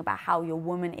learn something about how your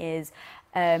woman is,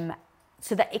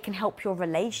 so that it can help your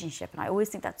relationship? And I always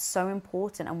think that's so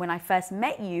important. And when I first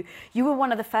met you, you were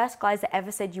one of the first guys that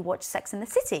ever said you watched Sex and the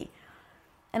City.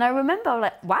 And I remember I was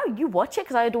like, wow, you watch it?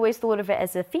 Because I had always thought of it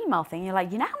as a female thing. You're like,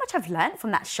 you know how much I've learned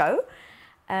from that show?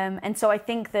 And so I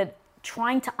think that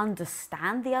trying to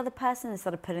understand the other person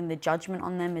instead of putting the judgment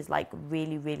on them is like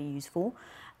really, really useful.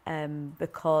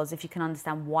 Because if you can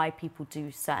understand why people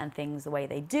do certain things the way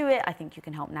they do it, I think you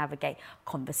can help navigate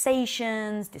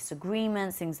conversations,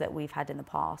 disagreements, things that we've had in the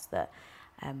past that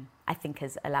I think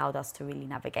has allowed us to really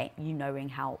navigate, you knowing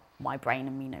how my brain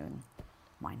and me knowing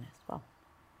mine as well.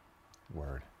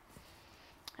 Word.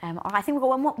 I think we've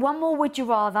got one more Would You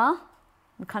Rather.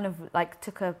 We kind of like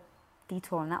took a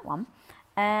detour on that one.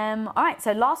 All right,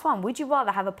 so last one. Would you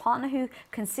rather have a partner who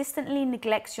consistently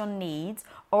neglects your needs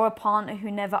or a partner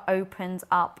who never opens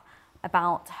up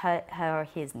about her or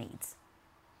his needs?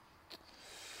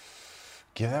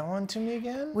 Give that one to me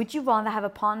again. Would you rather have a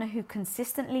partner who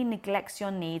consistently neglects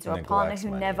your needs or a partner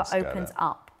who never opens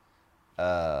up?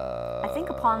 I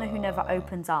think a partner who never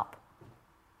opens up.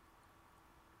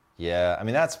 Yeah, I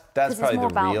mean that's probably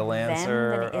the real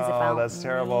answer. Than it is about that's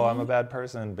terrible. me. I'm a bad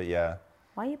person, but yeah.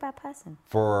 Why are you a bad person?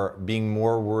 For being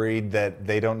more worried that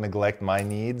they don't neglect my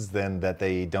needs than that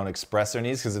they don't express their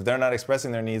needs. Because if they're not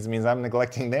expressing their needs, it means I'm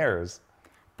neglecting theirs.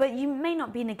 But you may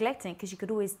not be neglecting it because you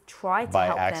could always try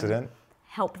to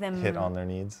help them hit on their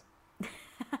needs.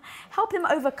 Help them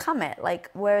overcome it. Like,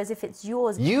 whereas if it's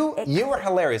yours, you are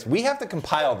hilarious. We have to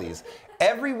compile these.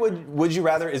 Every would you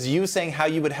rather is you saying how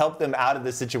you would help them out of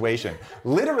this situation.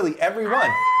 Literally every one.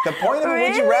 The point of a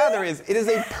would you rather is it is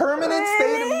a permanent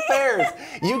state of affairs.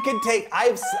 You can take.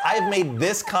 I've made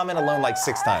this comment alone like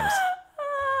 6 times.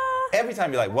 Every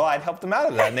time you're like, well, I'd help them out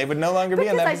of that, and they would no longer be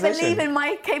in that position. Because I believe in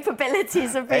my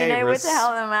capabilities of being able to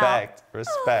help them out.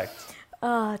 Respect.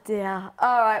 Oh dear.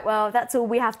 All right, well, that's all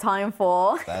we have time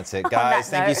for. That's it, guys.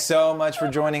 Thank you so much for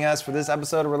joining us for this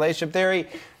episode of Relationship Theory. It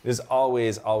is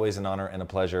always an honor and a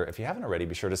pleasure. If you haven't already,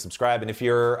 be sure to subscribe. And if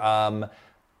you're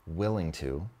willing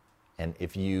to, and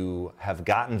if you have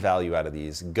gotten value out of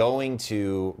these, going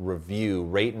to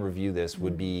rate and review this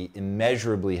would be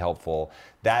immeasurably helpful.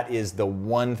 That is the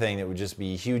one thing that would just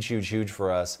be huge, huge, huge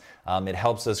for us. It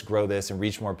helps us grow this and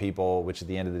reach more people, which at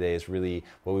the end of the day is really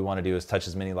what we want to do, is touch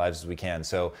as many lives as we can.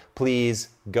 So please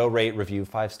go rate, review,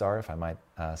 5-star, if I might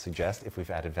suggest. If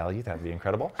we've added value, that would be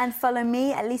incredible. And follow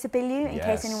me at Lisa Bilyeu in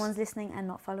case anyone's listening and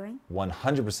not following.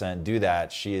 100% do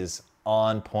that. She is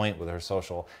on point with her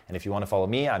social. And if you want to follow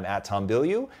me, I'm at Tom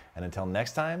Bilyeu. And until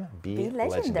next time, be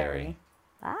legendary.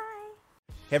 Bye.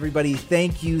 Hey everybody,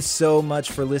 thank you so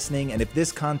much for listening. And if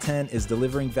this content is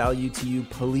delivering value to you,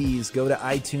 please go to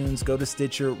iTunes, go to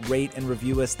Stitcher, rate and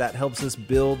review us. That helps us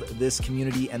build this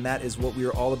community. And that is what we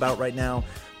are all about right now.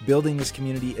 Building this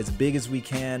community as big as we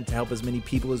can to help as many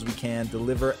people as we can,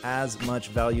 deliver as much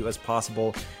value as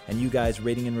possible. And you guys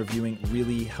rating and reviewing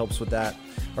really helps with that.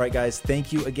 All right, guys,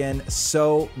 thank you again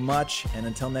so much. And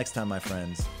until next time, my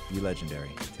friends, be legendary.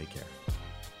 Take care.